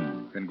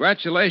Reagan.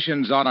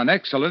 Congratulations on an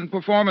excellent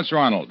performance,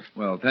 Ronald.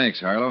 Well,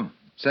 thanks, Harlow.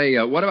 Say,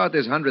 what about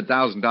this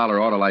 $100,000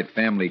 Autolite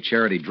family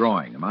charity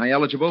drawing? Am I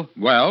eligible?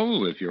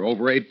 Well, if you're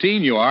over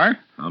 18, you are.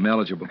 I'm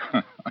eligible.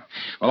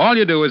 Well, all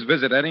you do is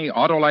visit any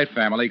Autolite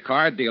family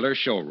car dealer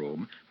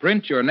showroom,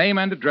 print your name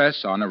and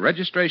address on a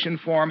registration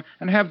form,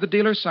 and have the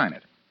dealer sign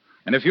it.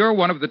 And if you're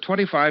one of the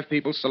 25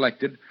 people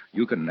selected,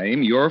 you can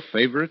name your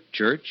favorite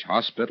church,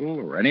 hospital,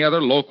 or any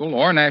other local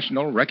or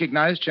national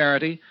recognized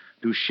charity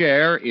to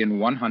share in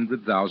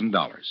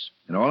 $100,000.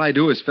 And all I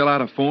do is fill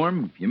out a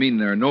form? You mean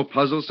there are no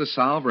puzzles to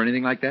solve or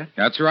anything like that?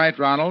 That's right,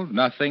 Ronald.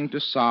 Nothing to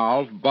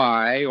solve,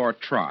 buy, or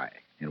try.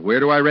 And where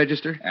do I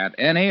register? At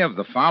any of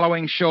the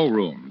following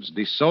showrooms: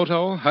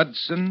 DeSoto,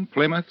 Hudson,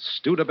 Plymouth,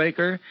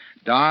 Studebaker,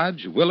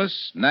 Dodge,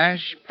 Willis,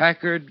 Nash,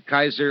 Packard,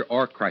 Kaiser,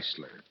 or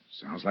Chrysler.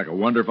 Sounds like a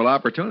wonderful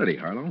opportunity,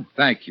 Harlow.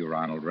 Thank you,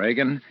 Ronald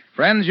Reagan.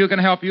 Friends, you can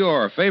help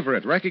your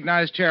favorite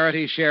recognized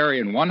charity share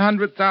in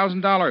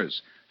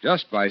 $100,000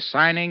 just by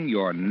signing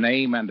your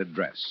name and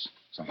address.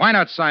 So why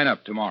not sign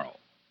up tomorrow?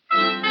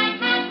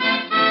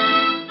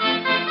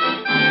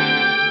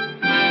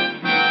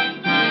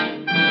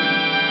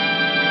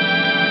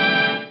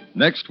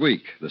 Next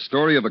week, the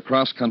story of a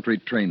cross-country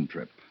train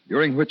trip,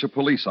 during which a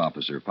police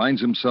officer finds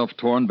himself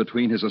torn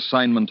between his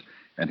assignment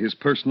and his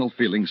personal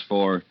feelings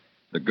for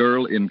the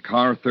girl in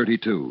car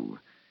 32.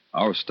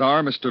 Our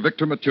star, Mr.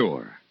 Victor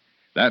Mature.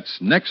 That's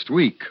next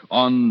week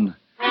on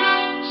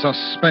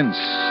Suspense.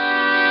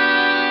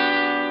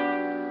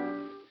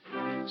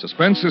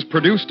 Suspense is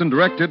produced and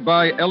directed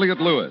by Elliot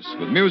Lewis,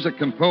 with music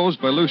composed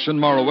by Lucien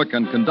Morawick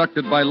and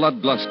conducted by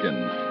Lud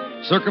Gluskin.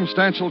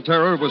 Circumstantial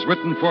Terror was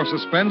written for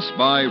Suspense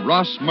by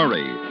Ross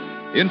Murray.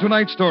 In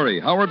tonight's story,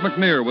 Howard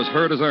McNear was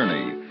heard as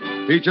Ernie.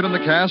 Featured in the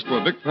cast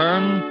were Vic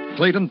Perrin,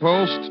 Clayton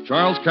Post,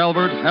 Charles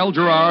Calvert, Hal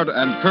Gerard,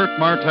 and Kurt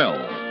Martell.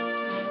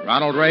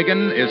 Ronald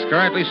Reagan is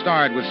currently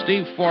starred with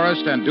Steve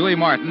Forrest and Dewey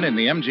Martin in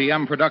the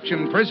MGM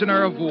production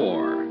Prisoner of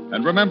War.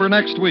 And remember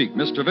next week,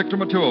 Mr. Victor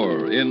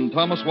Mature in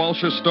Thomas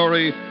Walsh's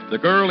story, The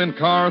Girl in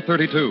Car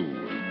 32.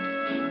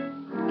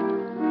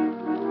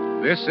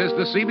 This is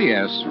the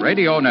CBS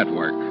Radio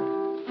Network.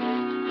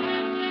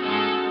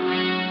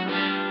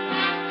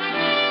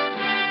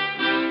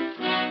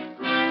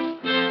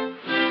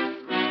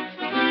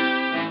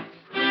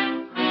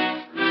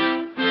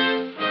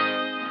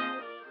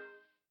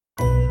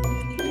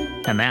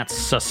 And that's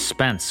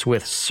Suspense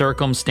with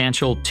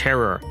Circumstantial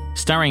Terror,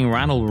 starring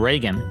Ronald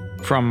Reagan,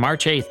 from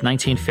March 8,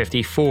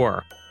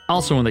 1954.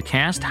 Also in the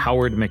cast,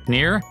 Howard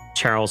McNear,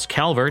 Charles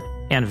Calvert,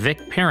 and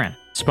Vic Perrin.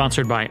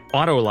 Sponsored by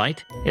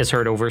Autolite, is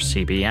heard over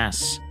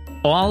CBS.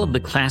 All of the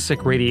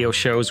classic radio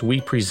shows we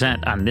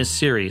present on this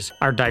series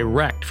are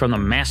direct from the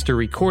master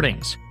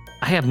recordings.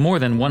 I have more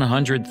than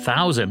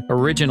 100,000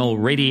 original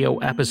radio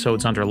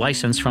episodes under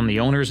license from the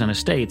owners and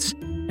estates,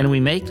 and we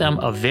make them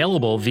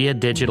available via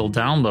digital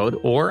download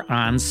or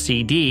on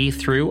CD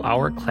through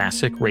our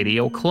Classic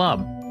Radio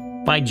Club.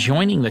 By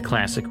joining the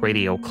Classic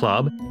Radio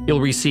Club, you'll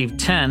receive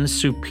 10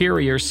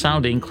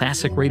 superior-sounding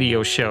classic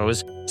radio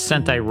shows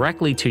sent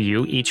directly to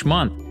you each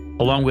month,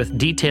 along with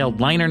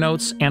detailed liner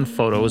notes and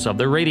photos of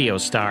the radio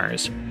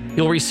stars.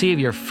 You'll receive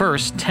your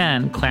first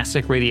 10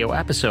 classic radio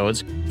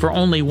episodes for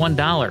only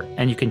 $1,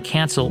 and you can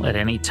cancel at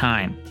any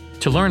time.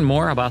 To learn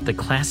more about the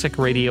Classic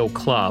Radio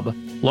Club,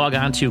 log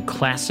on to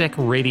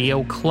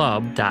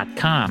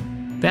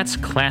classicradioclub.com. That's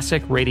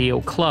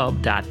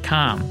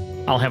classicradioclub.com.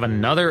 I'll have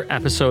another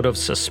episode of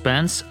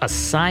Suspense, a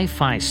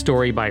sci-fi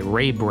story by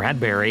Ray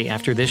Bradbury,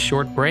 after this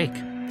short break.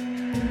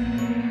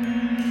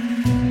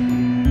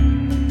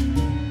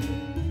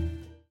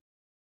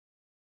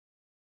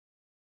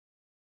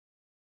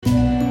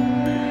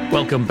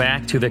 Welcome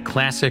back to the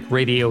Classic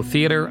Radio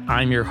Theater.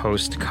 I'm your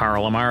host,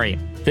 Carl Amari.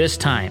 This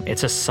time,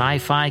 it's a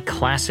sci-fi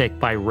classic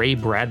by Ray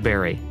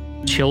Bradbury.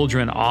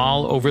 Children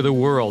all over the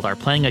world are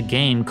playing a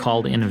game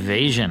called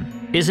Invasion.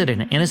 Is it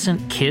an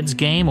innocent kids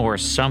game or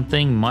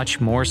something much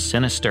more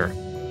sinister?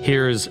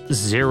 Here's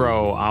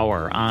 0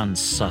 Hour on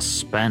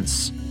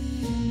Suspense.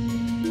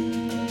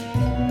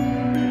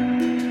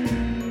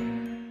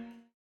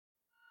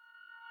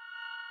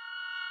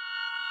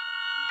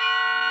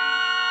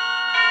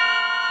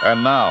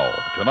 And now,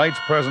 tonight's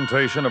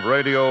presentation of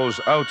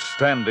radio's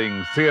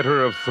outstanding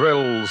theater of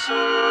thrills,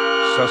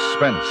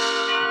 Suspense.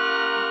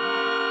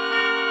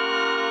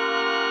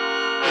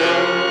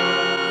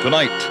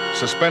 Tonight,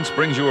 Suspense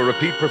brings you a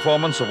repeat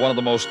performance of one of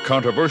the most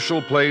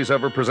controversial plays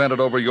ever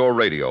presented over your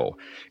radio.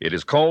 It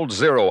is called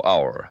 0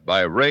 Hour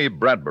by Ray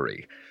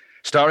Bradbury.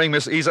 Starring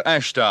Miss Isa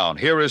Ashdown,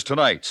 here is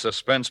tonight's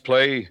suspense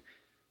play,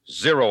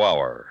 0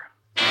 Hour.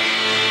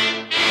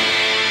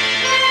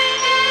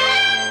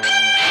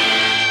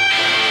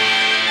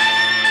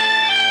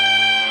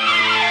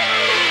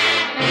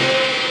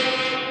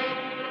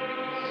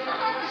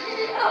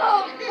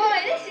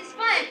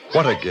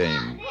 What a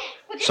game.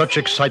 Such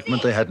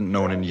excitement they hadn't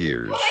known in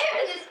years.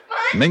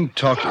 Mink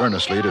talked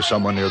earnestly to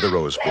someone near the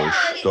rose bush,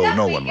 though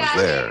no one was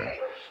there.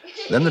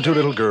 Then the two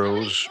little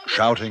girls,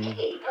 shouting,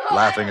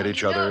 laughing at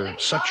each other.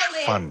 Such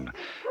fun,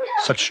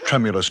 such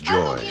tremulous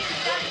joy.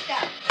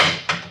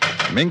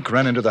 Mink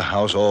ran into the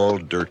house all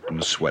dirt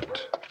and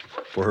sweat.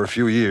 For her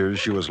few years,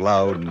 she was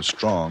loud and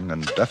strong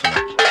and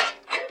definite.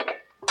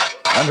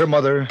 And her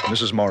mother,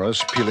 Mrs.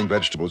 Morris, peeling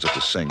vegetables at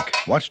the sink,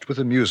 watched with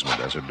amusement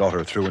as her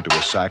daughter threw into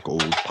a sack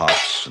old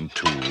pots and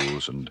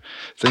tools and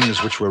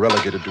things which were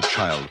relegated to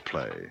child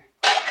play.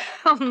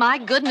 Oh, my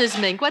goodness,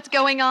 Mink, what's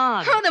going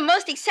on? Oh, the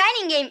most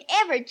exciting game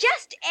ever,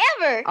 just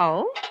ever.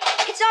 Oh?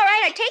 It's all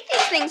right, I take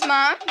these things,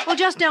 Mom. Well,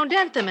 just don't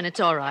dent them and it's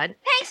all right.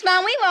 Thanks,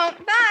 Mom, we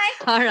won't. Bye.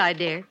 All right,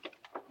 dear.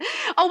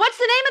 Oh, what's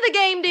the name of the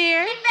game,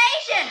 dear?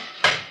 Invasion.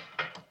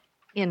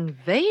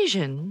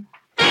 Invasion?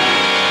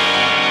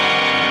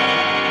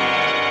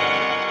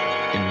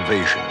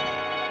 Invasion.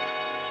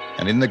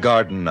 And in the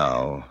garden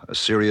now, a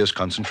serious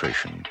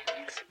concentration.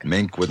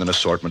 Mink with an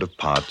assortment of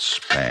pots,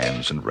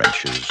 pans, and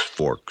wrenches,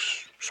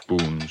 forks,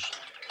 spoons.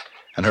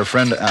 And her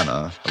friend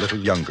Anna, a little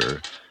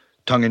younger,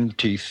 tongue in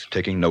teeth,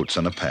 taking notes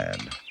on a pad.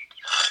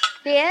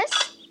 This,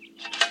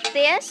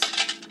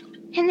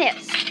 and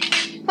this.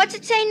 What's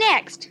it say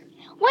next?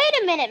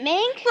 Wait a minute,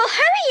 Mink. Well,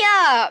 hurry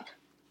up.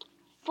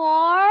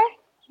 4,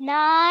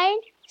 9,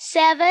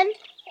 7,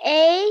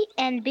 A,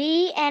 and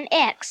B, and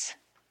X.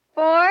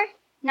 4,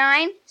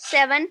 9,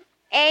 7,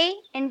 A,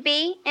 and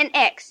B, and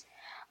X.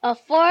 A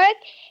fork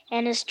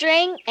and a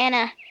string and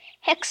a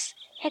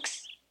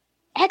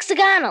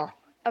hexagonal.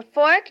 A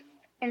fork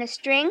and a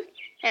string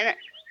and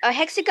a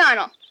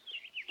hexagonal.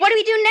 What do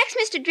we do next,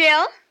 Mr.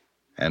 Drill?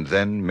 And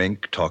then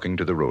Mink talking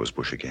to the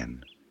rosebush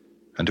again.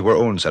 And to her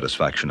own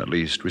satisfaction, at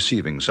least,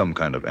 receiving some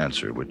kind of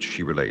answer which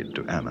she relayed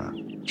to Anna.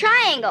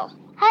 Triangle.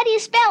 How do you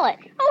spell it?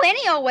 Oh,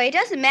 any old way,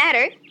 doesn't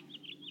matter.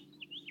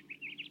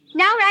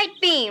 Now write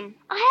beam.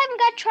 I haven't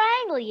got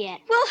triangle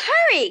yet. Well,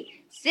 hurry.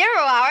 0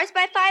 hours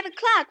by 5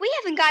 o'clock. We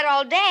haven't got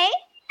all day.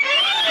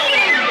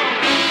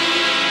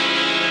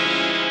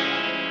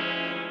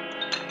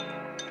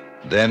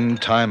 Then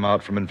time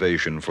out from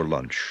invasion for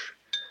lunch.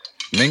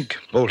 Mink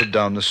bolted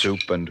down the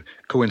soup and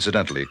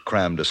coincidentally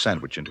crammed a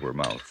sandwich into her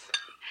mouth.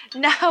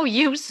 Now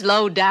you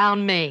slow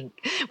down, Mink.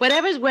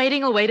 Whatever's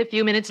waiting will wait a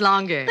few minutes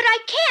longer. But I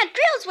can't.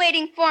 Drill's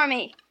waiting for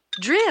me.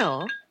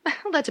 Drill?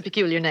 Well, that's a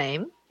peculiar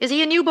name. Is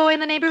he a new boy in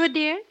the neighborhood,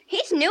 dear?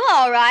 He's new,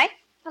 all right.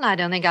 Well, I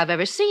don't think I've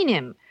ever seen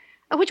him.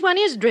 Which one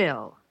is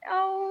Drill?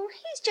 Oh,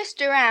 he's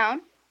just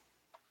around.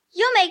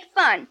 You'll make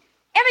fun.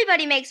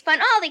 Everybody makes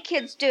fun. All the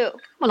kids do.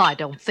 Well, I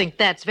don't think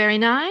that's very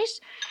nice.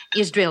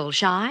 Is Drill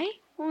shy?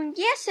 Well,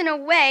 yes, in a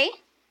way.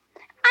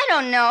 I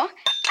don't know.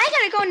 I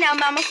gotta go now,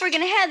 Mama, if we're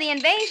gonna have the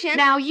invasion.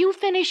 Now, you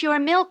finish your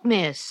milk,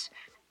 miss.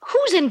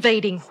 Who's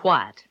invading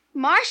what?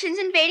 Martians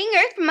invading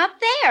Earth from up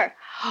there.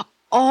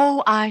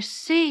 Oh, I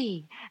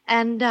see.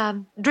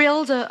 And,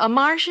 Drill's a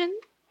Martian?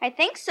 I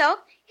think so.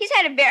 He's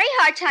had a very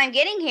hard time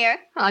getting here.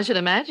 I should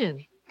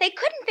imagine. They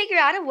couldn't figure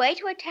out a way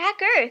to attack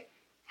Earth.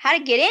 How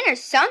to get in or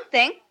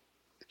something.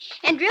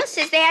 And Drill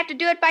says they have to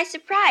do it by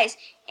surprise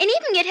and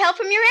even get help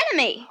from your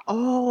enemy.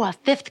 Oh, a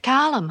fifth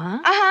column, huh?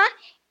 Uh-huh.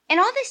 And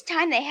all this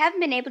time they haven't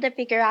been able to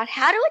figure out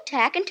how to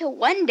attack until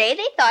one day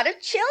they thought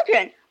of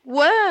children.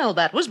 Well,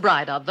 that was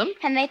bright of them.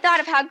 And they thought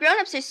of how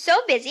grown-ups are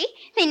so busy,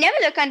 they never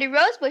look under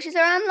rose bushes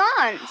or on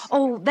lawns.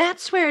 Oh,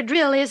 that's where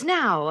Drill is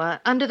now,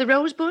 under the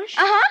rose bush?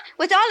 Uh-huh,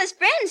 with all his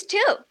friends,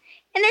 too.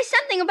 And there's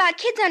something about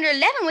kids under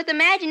 11 with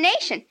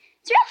imagination.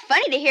 It's real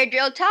funny to hear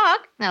Drill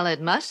talk. Well, it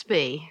must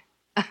be.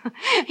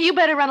 You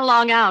better run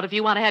along out if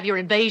you want to have your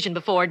invasion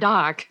before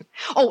dark.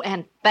 Oh,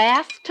 and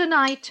bath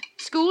tonight.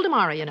 School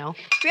tomorrow, you know.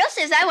 Drill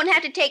says I won't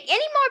have to take any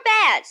more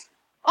baths.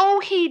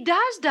 Oh, he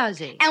does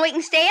he? And we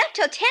can stay up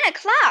till 10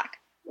 o'clock.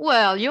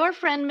 Well, your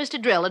friend,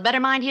 Mr. Drill, had better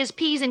mind his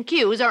P's and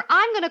Q's, or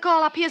I'm going to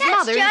call up his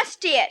mother. That's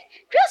just it.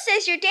 Drill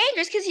says you're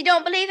dangerous because you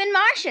don't believe in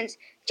Martians.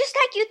 Just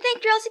like you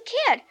think Drill's a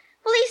kid.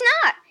 Well, he's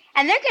not.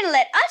 And they're going to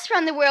let us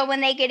run the world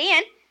when they get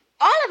in.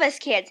 All of us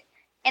kids.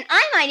 And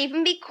I might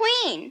even be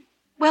queen.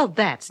 Well,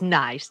 that's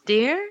nice,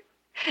 dear.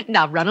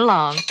 Now run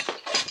along.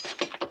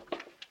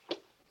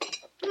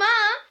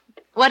 Mom?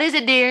 What is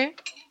it, dear?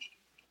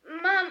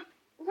 Mom,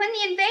 when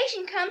the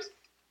invasion comes,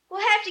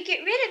 we'll have to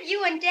get rid of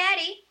you and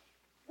Daddy.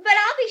 But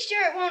I'll be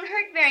sure it won't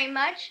hurt very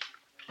much.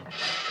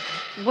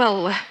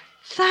 Well,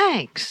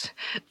 thanks.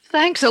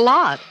 Thanks a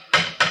lot.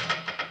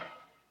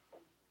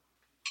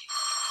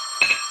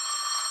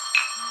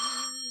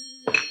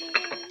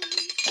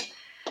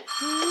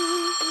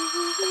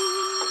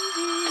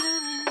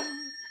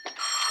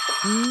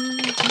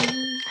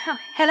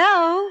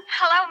 Hello?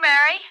 Hello,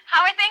 Mary.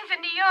 How are things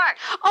in New York?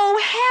 Oh,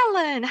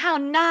 Helen, how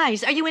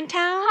nice. Are you in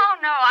town? Oh,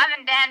 no, I'm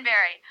in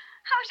Danbury.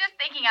 I was just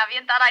thinking of you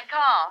and thought I'd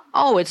call.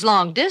 Oh, it's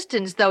long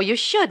distance, though. You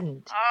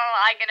shouldn't. Oh,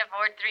 I can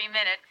afford 3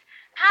 minutes.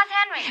 How's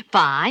Henry?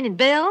 Fine. And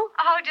Bill?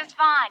 Oh, just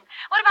fine.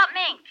 What about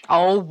Mink?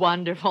 Oh,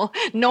 wonderful.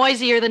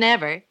 Noisier than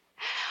ever.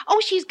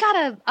 Oh, she's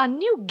got a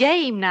new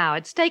game now.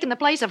 It's taken the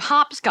place of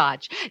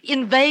hopscotch.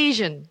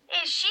 Invasion.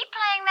 Is she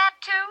playing that,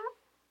 too?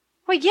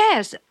 Well,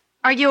 yes.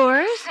 Are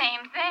yours?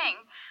 Same thing.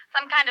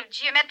 Some kind of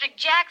geometric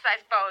jacks,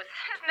 I suppose.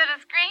 Isn't it a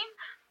scream?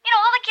 You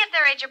know, all the kids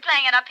their age are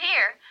playing it up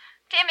here.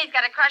 Timmy's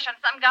got a crush on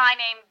some guy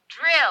named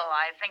Drill.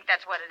 I think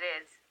that's what it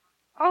is.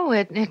 Oh,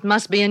 it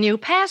must be a new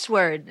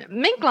password.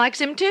 Mink likes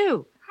him,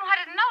 too. Oh, I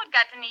didn't know it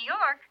got to New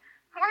York.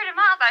 Word of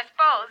mouth, I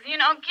suppose. You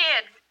know,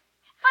 kids.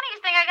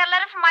 Funniest thing, I got a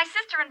letter from my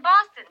sister in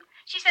Boston.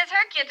 She says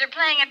her kids are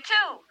playing it,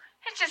 too.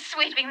 It's just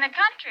sweeping the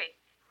country.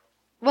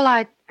 Well,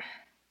 I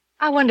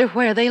wonder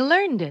where they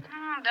learned it.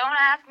 Don't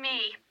ask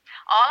me.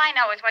 All I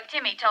know is what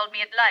Timmy told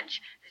me at lunch.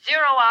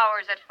 0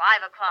 hours at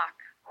 5 o'clock.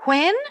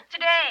 When?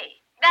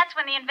 Today. That's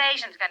when the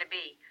invasion's going to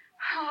be.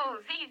 Oh,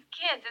 these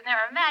kids and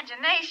their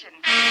imagination.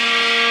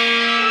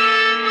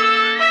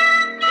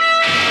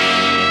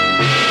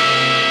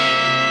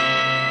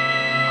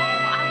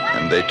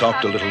 And they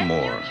talked a little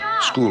more.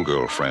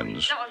 Schoolgirl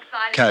friends.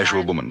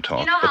 Casual woman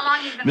talk. But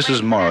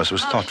Mrs. Morris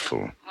was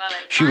thoughtful.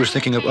 She was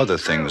thinking of other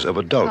things, of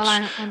adults,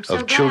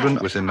 of children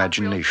with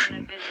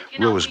imagination,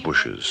 rose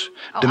bushes,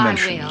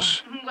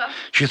 dimensions.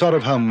 She thought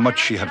of how much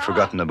she had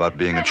forgotten about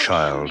being a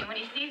child,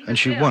 and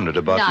she wondered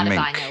about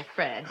Mink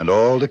and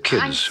all the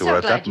kids who were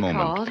at that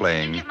moment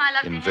playing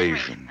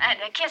Invasion. And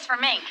a kiss for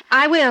Mink.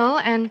 I will,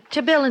 and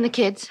to Bill and the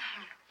kids.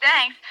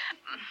 Thanks.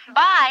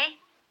 Bye.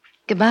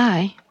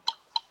 Goodbye.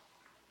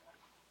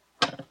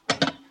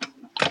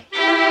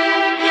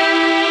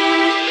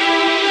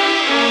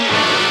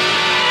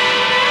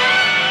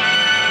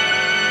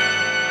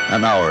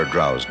 An hour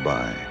drowsed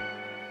by.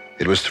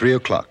 It was 3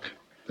 o'clock.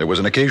 There was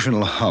an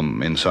occasional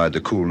hum inside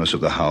the coolness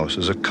of the house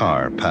as a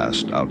car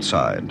passed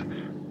outside.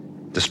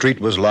 The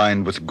street was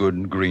lined with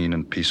good, green,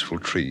 and peaceful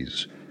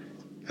trees.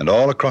 And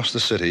all across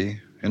the city,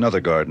 in other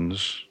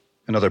gardens,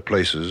 in other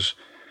places,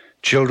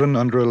 children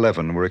under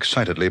 11 were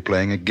excitedly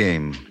playing a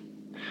game,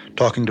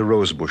 talking to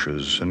rose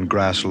bushes and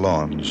grass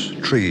lawns,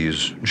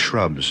 trees and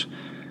shrubs.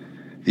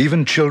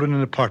 Even children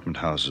in apartment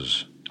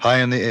houses, high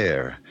in the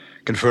air,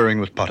 conferring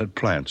with potted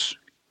plants,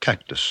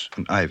 cactus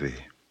and ivy.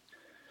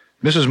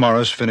 Mrs.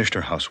 Morris finished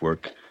her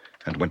housework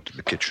and went to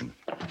the kitchen.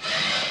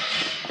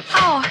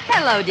 Oh,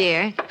 hello,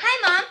 dear.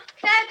 Hi, Mom.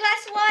 Can I have a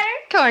glass of water?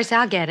 Of course,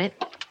 I'll get it.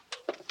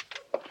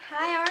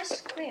 Pi r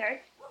squared,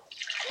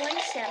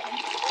 27.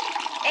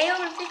 A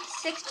over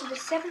 56 to the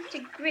 7th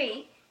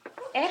degree,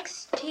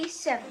 x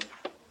t7.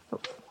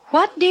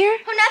 What, dear?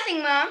 Oh,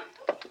 nothing, Mom.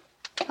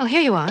 Oh,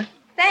 here you are.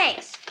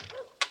 Thanks.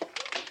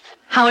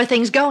 How are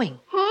things going?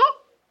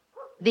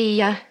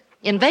 The,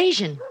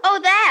 invasion. Oh,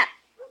 that.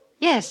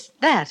 Yes,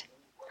 that.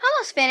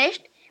 Almost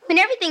finished. When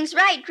everything's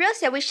right, Drill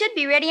said we should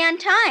be ready on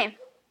time.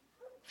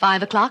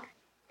 5 o'clock?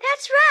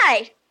 That's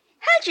right.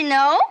 How'd you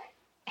know?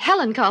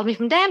 Helen called me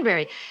from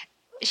Danbury.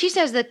 She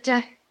says that,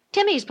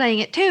 Timmy's playing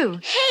it, too.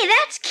 Hey,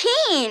 that's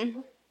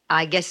keen.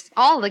 I guess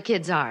all the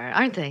kids are,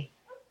 aren't they?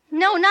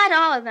 No, not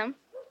all of them.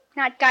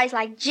 Not guys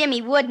like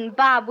Jimmy Wood and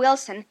Bob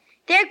Wilson.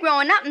 They're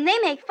growing up and they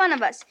make fun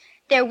of us.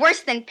 They're worse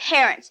than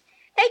parents.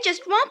 They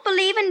just won't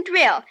believe in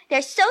drill.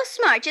 They're so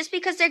smart just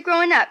because they're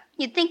growing up.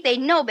 You'd think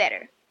they'd know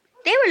better.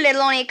 They were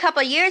little only a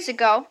couple years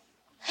ago.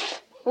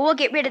 Well, we'll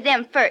get rid of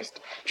them first.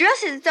 Drill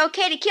says it's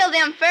okay to kill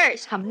them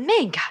first.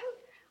 Mink,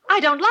 I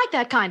don't like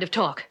that kind of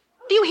talk.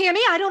 Do you hear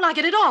me? I don't like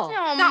it at all.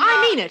 Oh, now, Mom.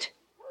 I mean it.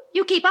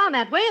 You keep on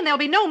that way and there'll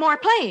be no more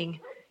playing.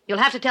 You'll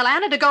have to tell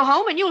Anna to go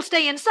home and you'll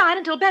stay inside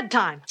until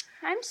bedtime.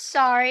 I'm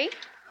sorry.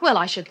 Well,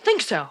 I should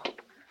think so.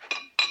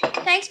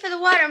 Thanks for the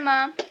water,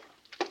 Mom.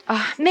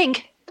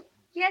 Mink,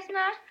 Yes,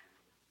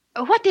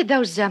 Ma? what did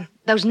those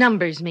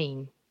numbers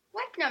mean?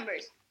 What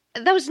numbers?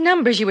 Those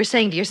numbers you were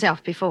saying to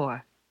yourself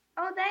before.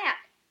 Oh, that.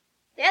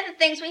 They're the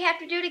things we have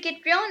to do to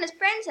get Drill and his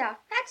friends out.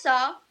 That's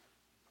all.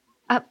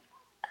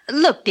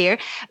 Look, dear,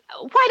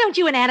 why don't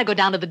you and Anna go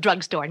down to the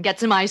drugstore and get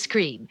some ice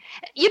cream?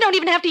 You don't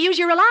even have to use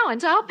your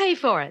allowance. I'll pay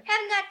for it.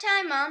 Haven't got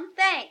time, Mom.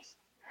 Thanks.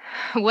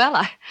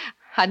 Well,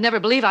 I'd never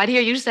believe I'd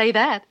hear you say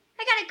that.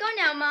 I gotta go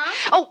now, Mom.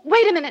 Oh,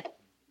 wait a minute.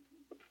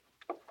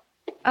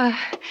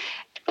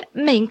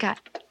 Mink,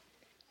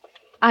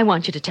 I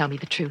want you to tell me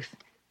the truth.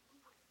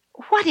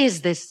 What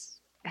is this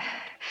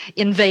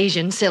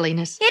invasion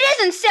silliness? It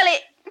isn't silly.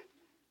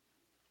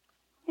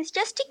 It's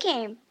just a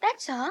game,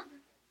 that's all.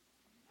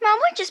 Mom,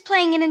 we're just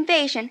playing an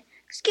invasion.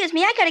 Excuse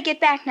me, I gotta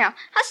get back now.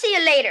 I'll see you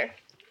later.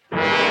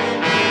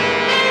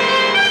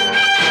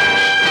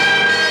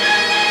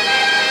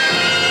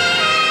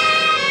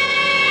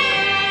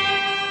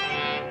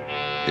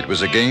 It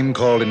was a game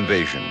called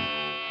Invasion.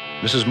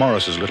 Mrs.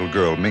 Morris's little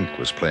girl, Mink,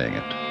 was playing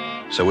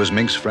it. So was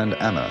Mink's friend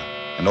Anna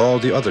and all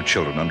the other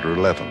children under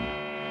 11.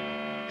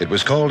 It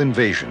was called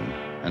Invasion,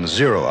 and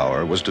 0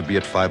 hour was to be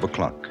at 5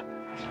 o'clock.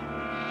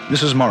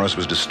 Mrs. Morris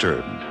was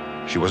disturbed.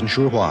 She wasn't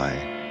sure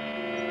why.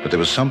 But there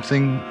was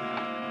something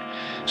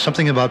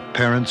about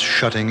parents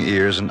shutting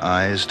ears and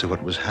eyes to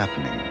what was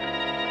happening.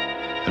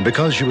 And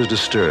because she was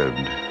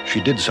disturbed, she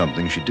did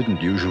something she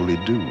didn't usually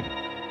do.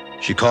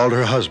 She called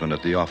her husband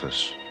at the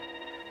office.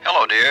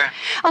 Hello, dear.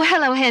 Oh,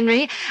 hello,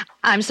 Henry.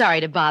 I'm sorry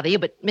to bother you,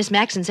 but Miss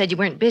Maxon said you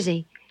weren't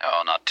busy.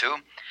 Oh, not too.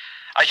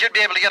 I should be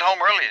able to get home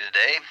early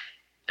today.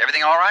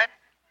 Everything all right?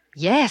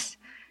 Yes.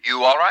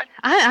 You all right?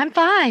 I'm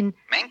fine.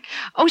 Mink?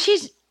 Oh,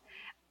 she's...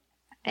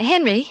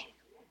 Henry.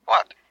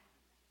 What?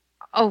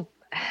 Oh,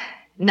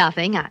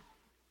 nothing.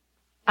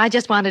 I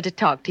just wanted to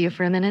talk to you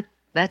for a minute.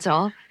 That's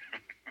all.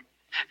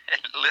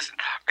 Listen,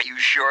 are you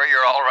sure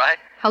you're all right?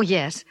 Oh,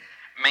 yes.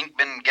 Mink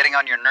been getting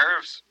on your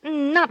nerves?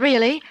 Not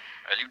really.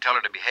 Well, you tell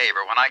her to behave,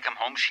 or when I come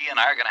home, she and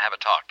I are going to have a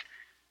talk.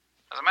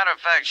 As a matter of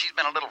fact, she's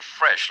been a little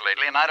fresh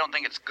lately, and I don't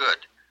think it's good.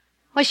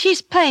 Well,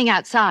 she's playing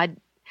outside.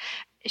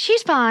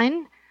 She's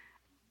fine.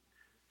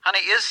 Honey,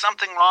 is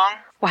something wrong?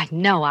 Why,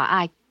 no,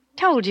 I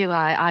told you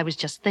I was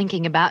just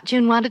thinking about you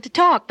and wanted to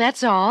talk,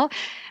 that's all.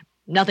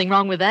 Nothing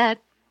wrong with that.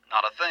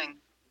 Not a thing.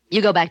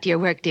 You go back to your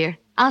work, dear.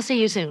 I'll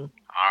see you soon.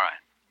 All right.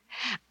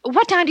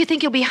 What time do you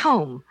think you'll be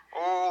home?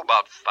 Oh,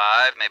 about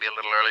 5, maybe a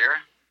little earlier.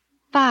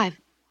 5.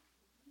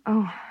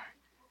 Oh.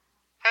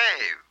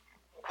 Hey,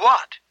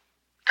 what?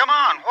 Come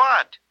on,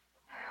 what?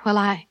 Well,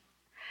 I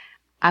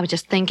was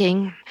just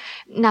thinking.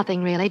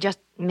 Nothing really, just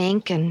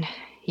Mink and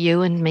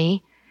you and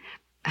me.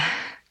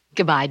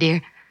 Goodbye,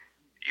 dear.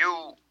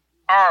 You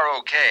are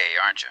okay,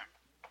 aren't you?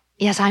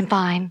 Yes, I'm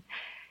fine.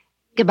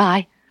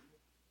 Goodbye.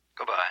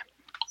 Goodbye.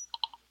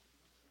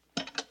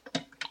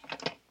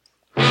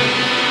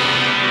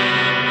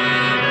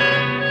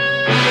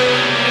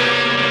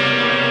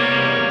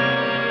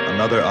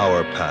 Another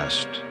hour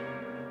passed,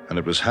 and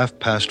it was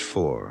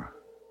 4:30.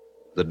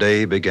 The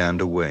day began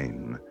to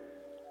wane.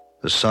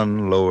 The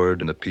sun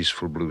lowered in the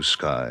peaceful blue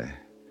sky.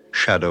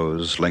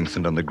 Shadows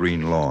lengthened on the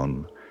green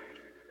lawn.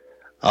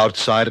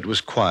 Outside it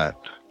was quiet,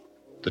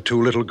 the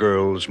two little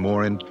girls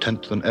more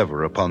intent than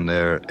ever upon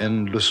their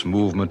endless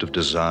movement of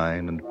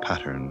design and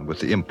pattern with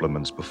the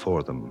implements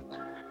before them.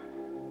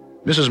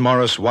 Mrs.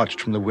 Morris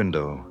watched from the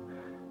window,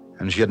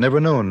 and she had never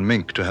known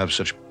Mink to have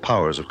such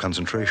powers of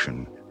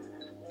concentration.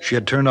 She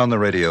had turned on the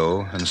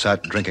radio and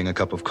sat drinking a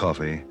cup of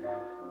coffee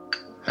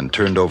and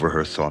turned over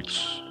her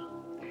thoughts.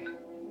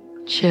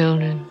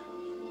 Children.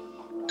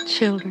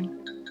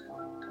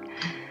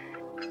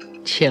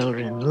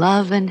 Children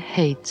love and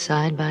hate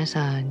side by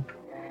side.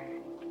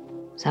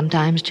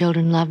 Sometimes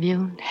children love you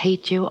and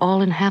hate you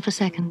all in half a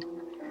second.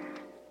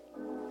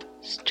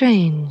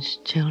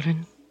 Strange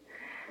children.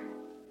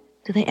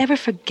 Do they ever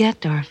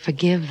forget or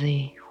forgive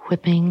the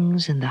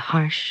whippings and the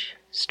harsh,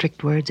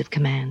 strict words of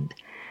command?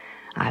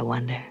 I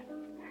wonder.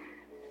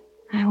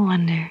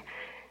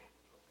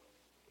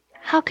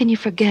 How can you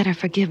forget or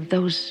forgive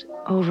those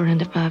over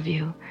and above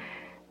you?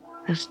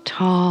 Those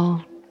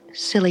tall,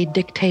 silly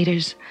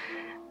dictators.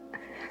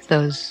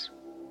 Those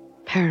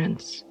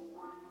parents.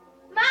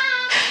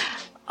 Mom!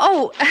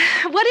 Oh,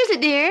 what is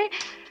it, dear?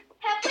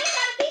 Have we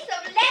got a piece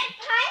of lead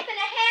pipe and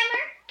a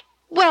hammer?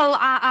 Well,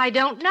 I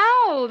don't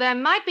know. There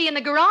might be in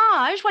the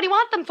garage. What do you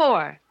want them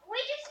for? We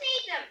just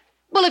need them.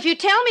 Well, if you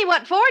tell me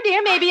what for,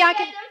 dear, maybe I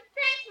can... Them.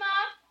 Thanks,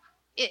 Mom.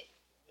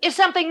 Is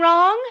something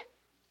wrong?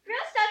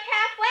 Drill stuck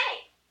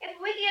halfway. If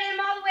we could get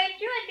them all the way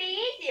through, it'd be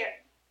easier.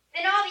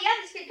 Then all the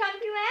others could come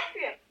through after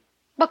him.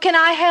 Well, can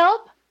I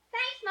help?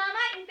 Thanks, Mom.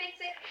 I can fix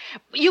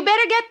it. You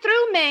better get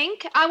through,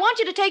 Mink. I want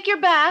you to take your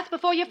bath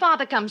before your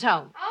father comes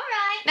home. All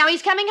right. Now,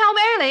 he's coming home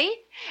early.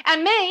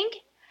 And Mink!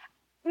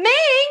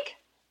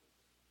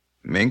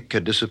 Mink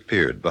had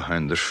disappeared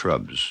behind the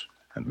shrubs,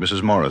 and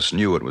Mrs. Morris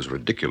knew it was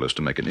ridiculous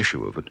to make an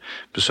issue of it.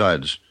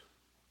 Besides,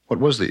 what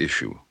was the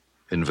issue?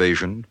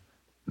 Invasion?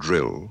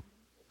 Drill?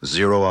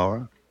 0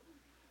 hour?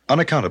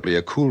 Unaccountably,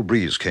 a cool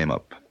breeze came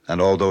up,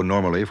 and although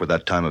normally for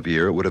that time of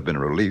year it would have been a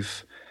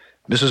relief,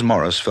 Mrs.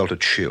 Morris felt a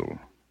chill.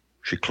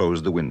 She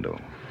closed the window.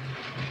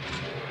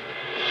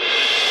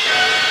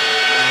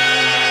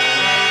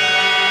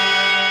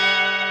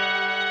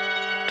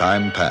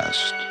 Time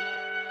passed.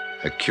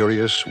 A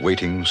curious,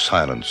 waiting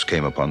silence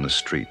came upon the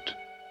street,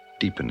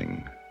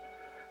 deepening.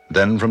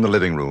 Then from the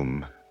living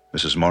room,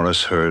 Mrs.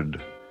 Morris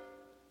heard...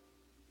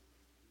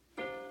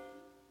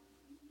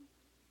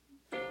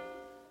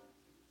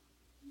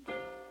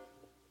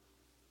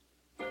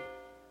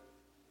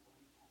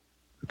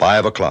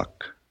 "5:00,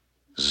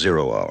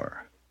 0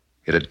 hour.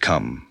 It had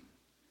come,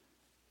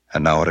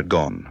 and now it had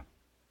gone.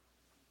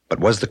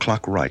 But was the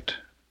clock right?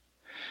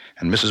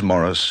 And Mrs.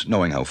 Morris,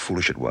 knowing how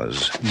foolish it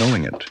was,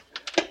 knowing it,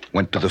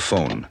 went to the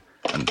phone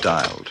and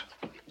dialed.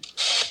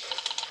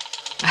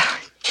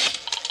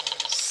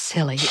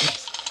 Silly.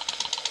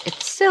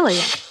 It's silly.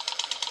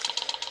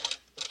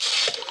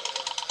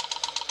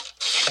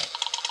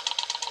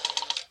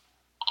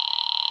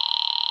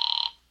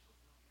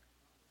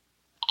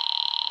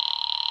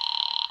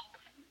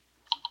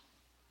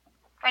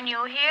 When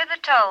you hear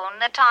the tone,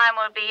 the time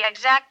will be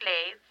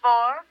exactly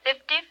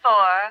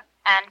 4:54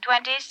 and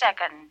 20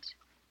 seconds.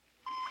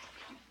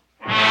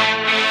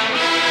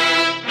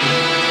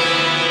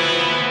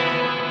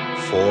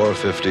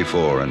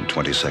 4:54 and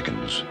 20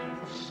 seconds.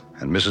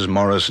 And Mrs.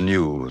 Morris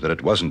knew that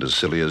it wasn't as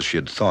silly as she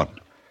had thought,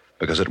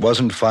 because it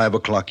wasn't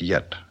 5:00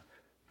 yet.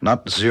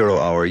 Not 0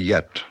 hour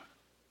yet.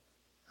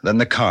 Then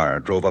the car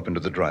drove up into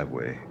the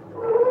driveway.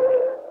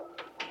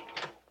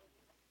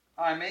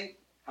 Hi, Mink.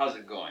 How's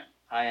it going?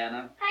 Hi,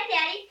 Anna. Hi,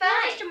 Daddy.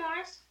 Fine. Mr.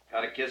 Morris.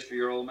 Got a kiss for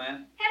your old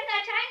man? Haven't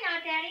got time now,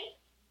 Daddy.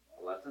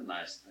 Well, that's a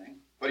nice thing.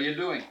 What are you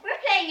doing? We're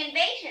playing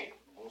Invasion.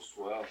 Oh,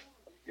 swell.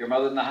 Your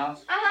mother in the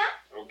house?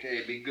 Uh-huh.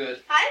 Okay, be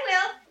good. I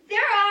will. There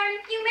are in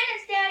a few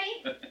minutes, Daddy.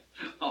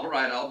 All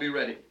right, I'll be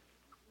ready.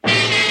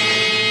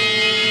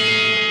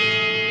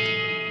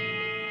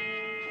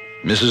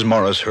 Mrs.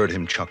 Morris heard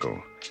him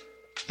chuckle.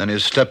 Then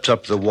his steps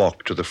up the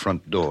walk to the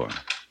front door.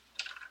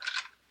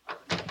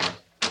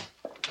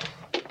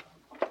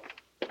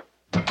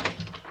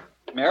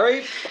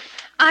 Mary?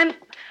 I'm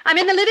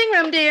in the living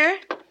room, dear.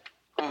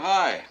 Oh,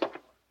 hi.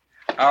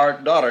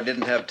 Our daughter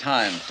didn't have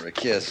time for a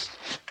kiss.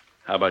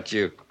 How about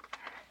you?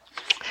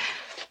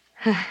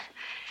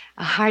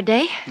 A hard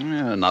day?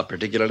 Not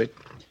particularly.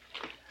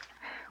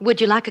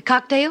 Would you like a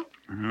cocktail?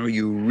 Oh,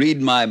 you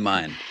read my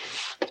mind.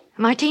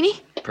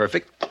 Martini?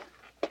 Perfect.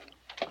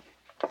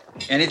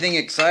 Anything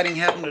exciting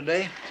happened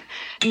today?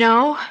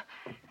 No.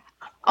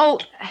 Oh,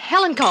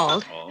 Helen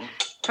called. Oh?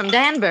 From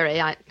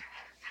Danbury.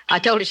 I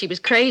told her she was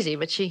crazy,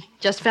 but she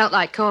just felt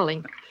like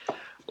calling.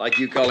 Like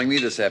you calling me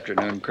this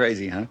afternoon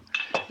crazy, huh?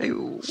 Hey,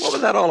 what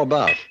was that all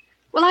about?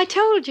 Well, I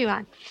told you.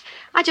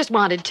 I just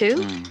wanted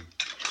to.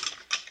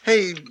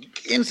 Hey,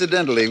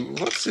 incidentally,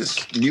 what's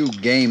this new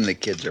game the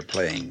kids are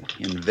playing?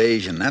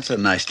 Invasion. That's a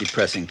nice,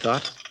 depressing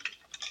thought.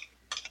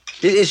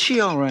 Is she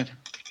all right?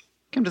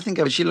 Come to think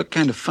of it, she looked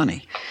kind of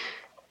funny.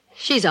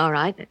 She's all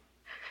right.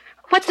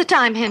 What's the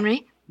time,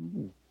 Henry?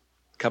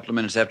 A couple of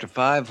minutes after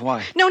 5.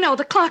 Why? No,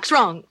 the clock's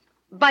wrong.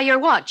 By your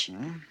watch.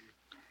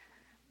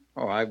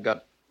 Oh, I've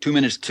got 2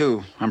 minutes,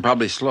 too. I'm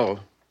probably slow.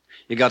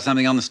 You got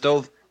something on the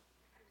stove?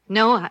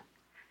 No,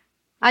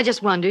 I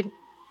just wondered.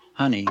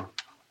 Honey.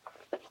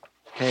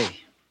 Hey,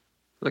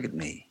 look at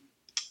me.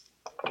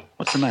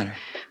 What's the matter?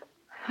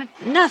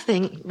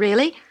 Nothing,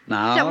 really.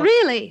 No,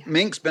 really.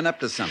 Mink's been up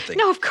to something.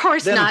 No, of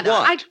course Then not.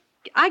 What?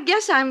 I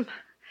guess I'm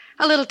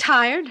a little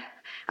tired,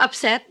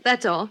 upset,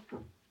 that's all.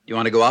 You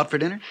want to go out for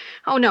dinner?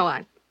 Oh, no,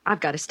 I've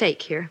got a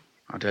steak here.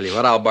 I'll tell you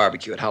what, I'll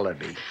barbecue it. How'll that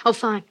be? Oh,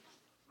 fine.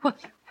 What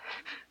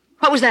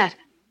was that?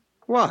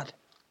 What?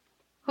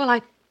 Well,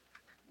 I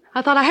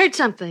thought I heard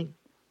something.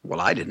 Well,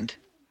 I didn't.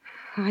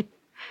 I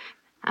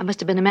must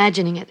have been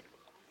imagining it.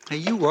 Hey,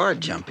 you are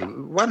jumpy.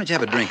 Why don't you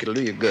have a drink? It'll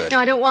do you good. No,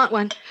 I don't want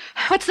one.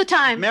 What's the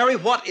time? Mary,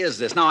 what is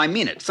this? Now, I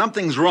mean it.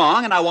 Something's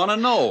wrong, and I want to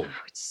know. Oh,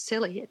 it's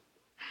silly.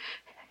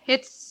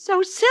 It's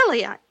so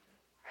silly.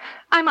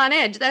 I'm on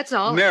edge, that's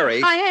all.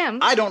 Mary. I am.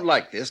 I don't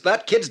like this.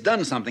 That kid's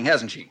done something,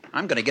 hasn't she?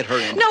 I'm going to get her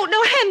in.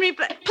 No, Henry,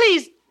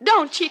 please,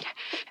 don't. She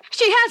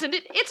hasn't.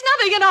 It's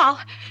nothing at all.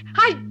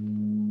 I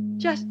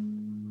just...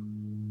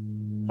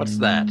 What's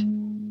that?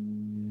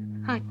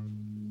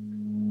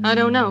 I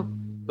don't know.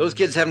 Those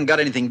kids haven't got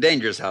anything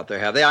dangerous out there,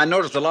 have they? I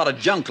noticed a lot of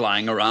junk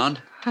lying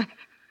around.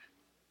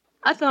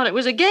 I thought it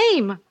was a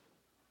game.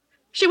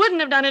 She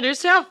wouldn't have done it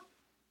herself.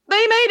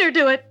 They made her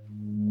do it.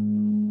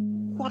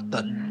 What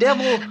the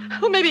devil?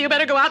 Oh, maybe you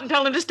better go out and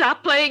tell them to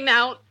stop playing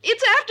now.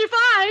 It's after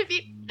 5.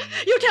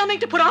 You tell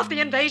Mink to put off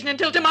the invasion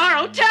until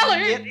tomorrow. Tell her.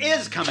 It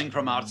is coming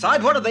from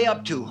outside. What are they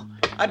up to?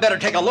 I'd better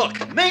take a look.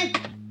 Mink!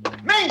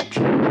 Mink!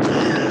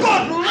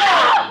 Good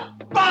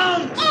Lord!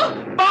 Bombs!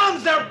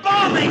 Bombs! They're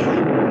bombing!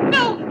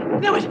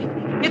 No,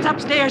 it's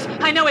upstairs.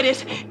 I know it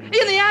is. In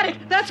the attic.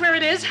 That's where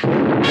it is.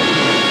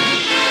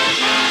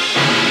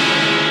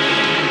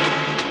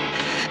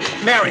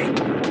 Mary!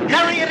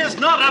 Mary, it is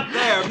not up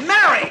there!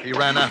 Mary! He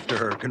ran after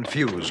her,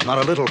 confused, not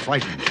a little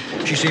frightened.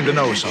 She seemed to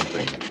know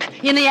something.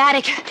 In the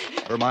attic.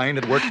 Her mind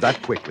had worked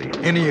that quickly.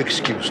 Any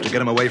excuse to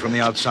get him away from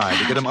the outside,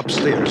 to get him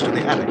upstairs to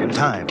the attic in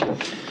time.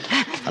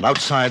 And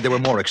outside there were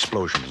more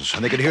explosions,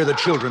 and they could hear the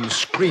children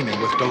screaming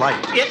with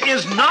delight. It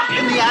is not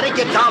in the attic,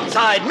 it's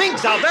outside.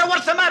 Mink's out there.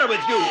 What's the matter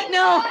with you?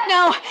 No.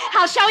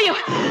 I'll show you.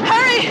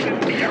 Hurry!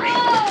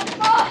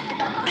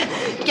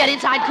 Get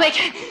inside, quick.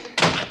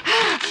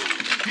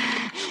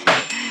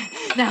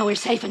 Now we're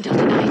safe until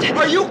tonight.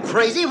 Are you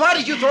crazy? Why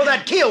did you throw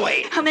that key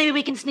away? Maybe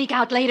we can sneak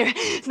out later.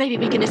 Maybe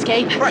we can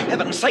escape. For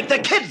heaven's sake, the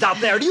kid's out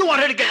there. Do you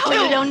want her to get killed?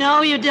 Oh, you don't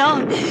know. You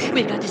don't.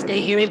 We've got to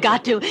stay here. We've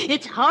got to.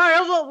 It's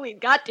horrible. We've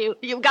got to.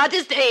 You've got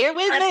to stay here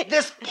with me. At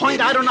this point,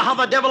 I don't know how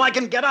the devil I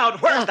can get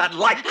out. Where's that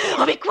light cord?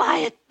 Oh, be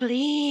quiet.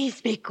 Please,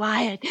 be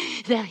quiet.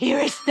 They'll hear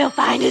us. They'll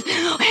find us.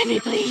 Oh,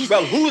 Henry, please.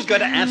 Well, who's going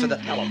to answer the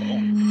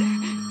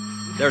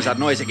telephone? There's that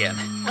noise again.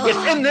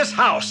 It's in this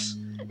house.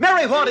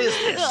 Mary, what is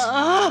this?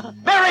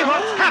 Mary,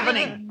 what's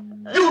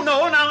happening? You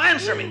know, now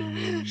answer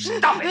me.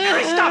 Stop it,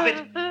 Mary, stop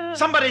it.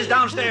 Somebody's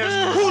downstairs.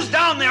 Who's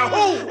down there?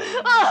 Who?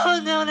 Oh,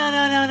 no.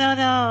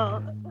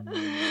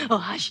 Oh,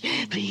 hush.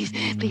 Please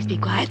be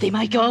quiet. They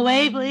might go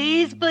away.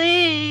 Please.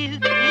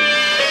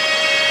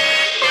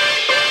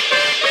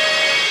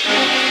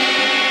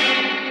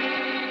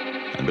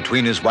 And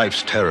between his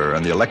wife's terror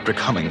and the electric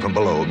humming from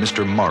below,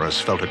 Mr.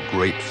 Morris felt a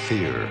great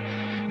fear.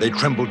 They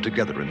trembled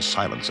together in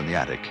silence in the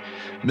attic.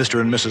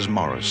 Mr. and Mrs.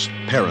 Morris,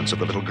 parents of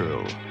the little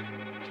girl.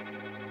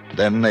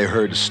 Then they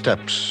heard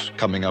steps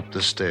coming up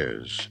the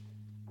stairs,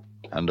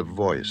 and a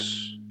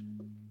voice.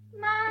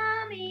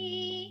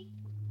 Mommy,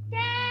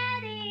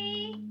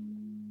 Daddy,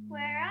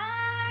 where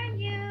are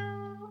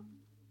you?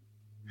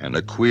 And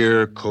a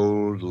queer,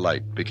 cold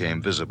light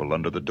became visible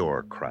under the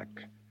door crack.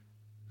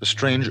 The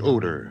strange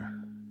odor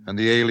and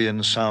the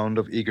alien sound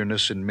of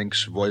eagerness in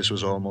Mink's voice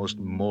was almost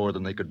more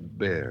than they could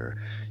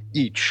bear.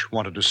 Each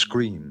wanted to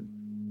scream.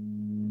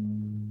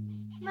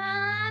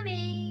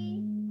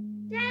 Mommy,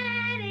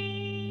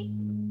 Daddy.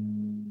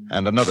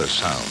 And another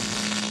sound.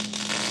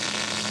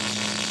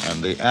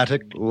 And the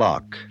attic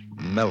lock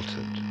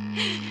melted.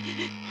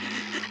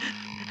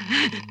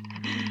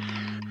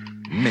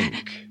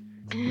 Mink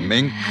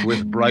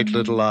with bright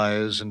little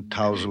eyes and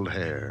tousled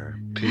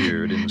hair,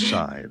 peered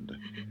inside.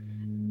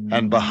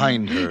 And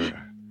behind her,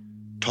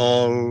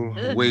 tall,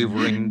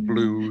 wavering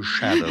blue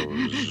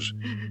shadows.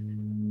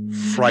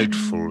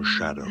 Frightful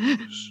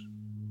shadows.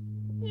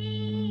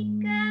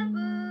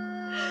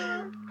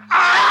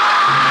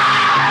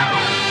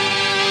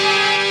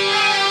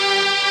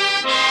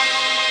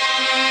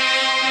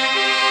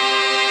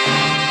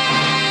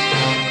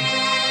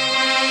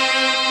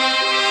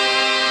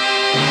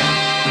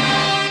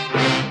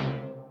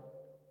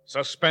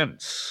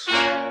 Suspense,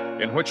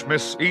 in which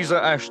Miss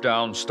Isa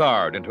Ashdown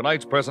starred in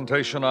tonight's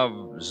presentation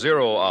of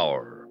 0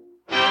 Hour.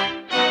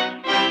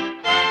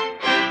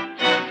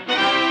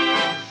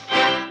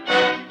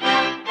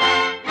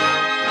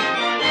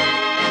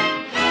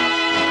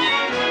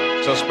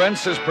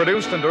 Suspense is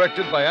produced and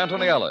directed by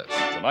Anthony Ellis.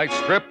 Tonight's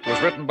script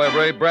was written by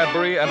Ray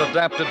Bradbury and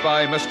adapted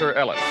by Mr.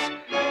 Ellis.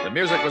 The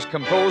music was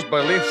composed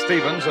by Leith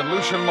Stevens and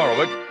Lucien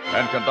Morawick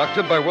and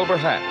conducted by Wilbur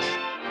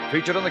Hatch.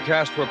 Featured in the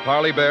cast were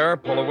Parley Bear,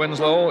 Paula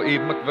Winslow,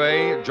 Eve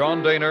McVeigh,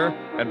 John Daner,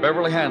 and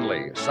Beverly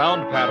Hanley.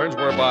 Sound patterns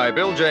were by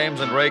Bill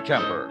James and Ray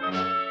Kemper.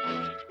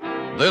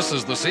 This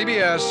is the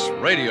CBS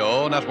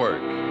Radio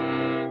Network.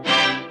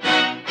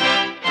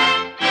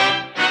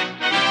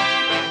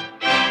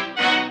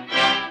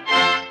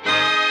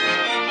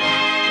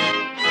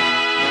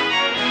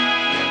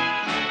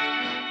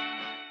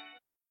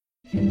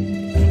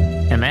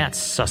 And that's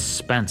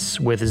Suspense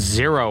with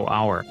 0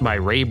 Hour by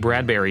Ray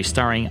Bradbury,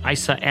 starring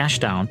Isa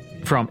Ashdown,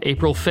 from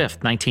April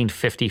 5th,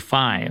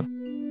 1955.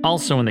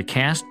 Also in the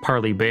cast,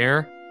 Parley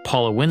Bear,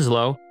 Paula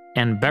Winslow,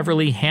 and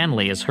Beverly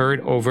Hanley is heard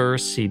over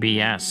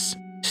CBS.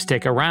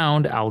 Stick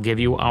around, I'll give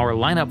you our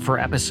lineup for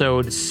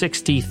episode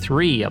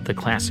 63 of the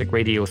Classic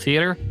Radio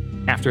Theater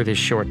after this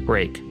short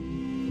break.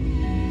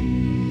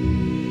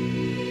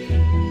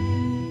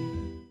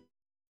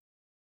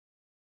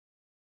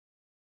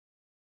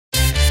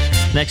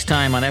 Next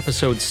time on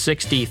episode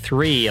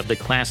 63 of the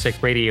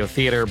Classic Radio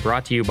Theater,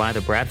 brought to you by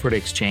the Bradford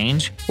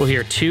Exchange, we'll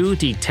hear 2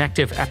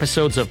 detective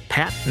episodes of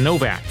Pat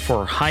Novak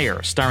for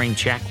Hire, starring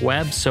Jack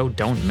Webb, so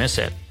don't miss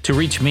it. To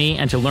reach me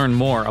and to learn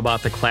more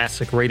about the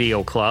Classic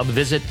Radio Club,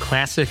 visit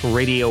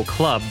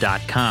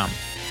classicradioclub.com.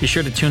 Be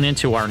sure to tune in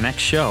to our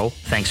next show.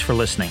 Thanks for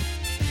listening.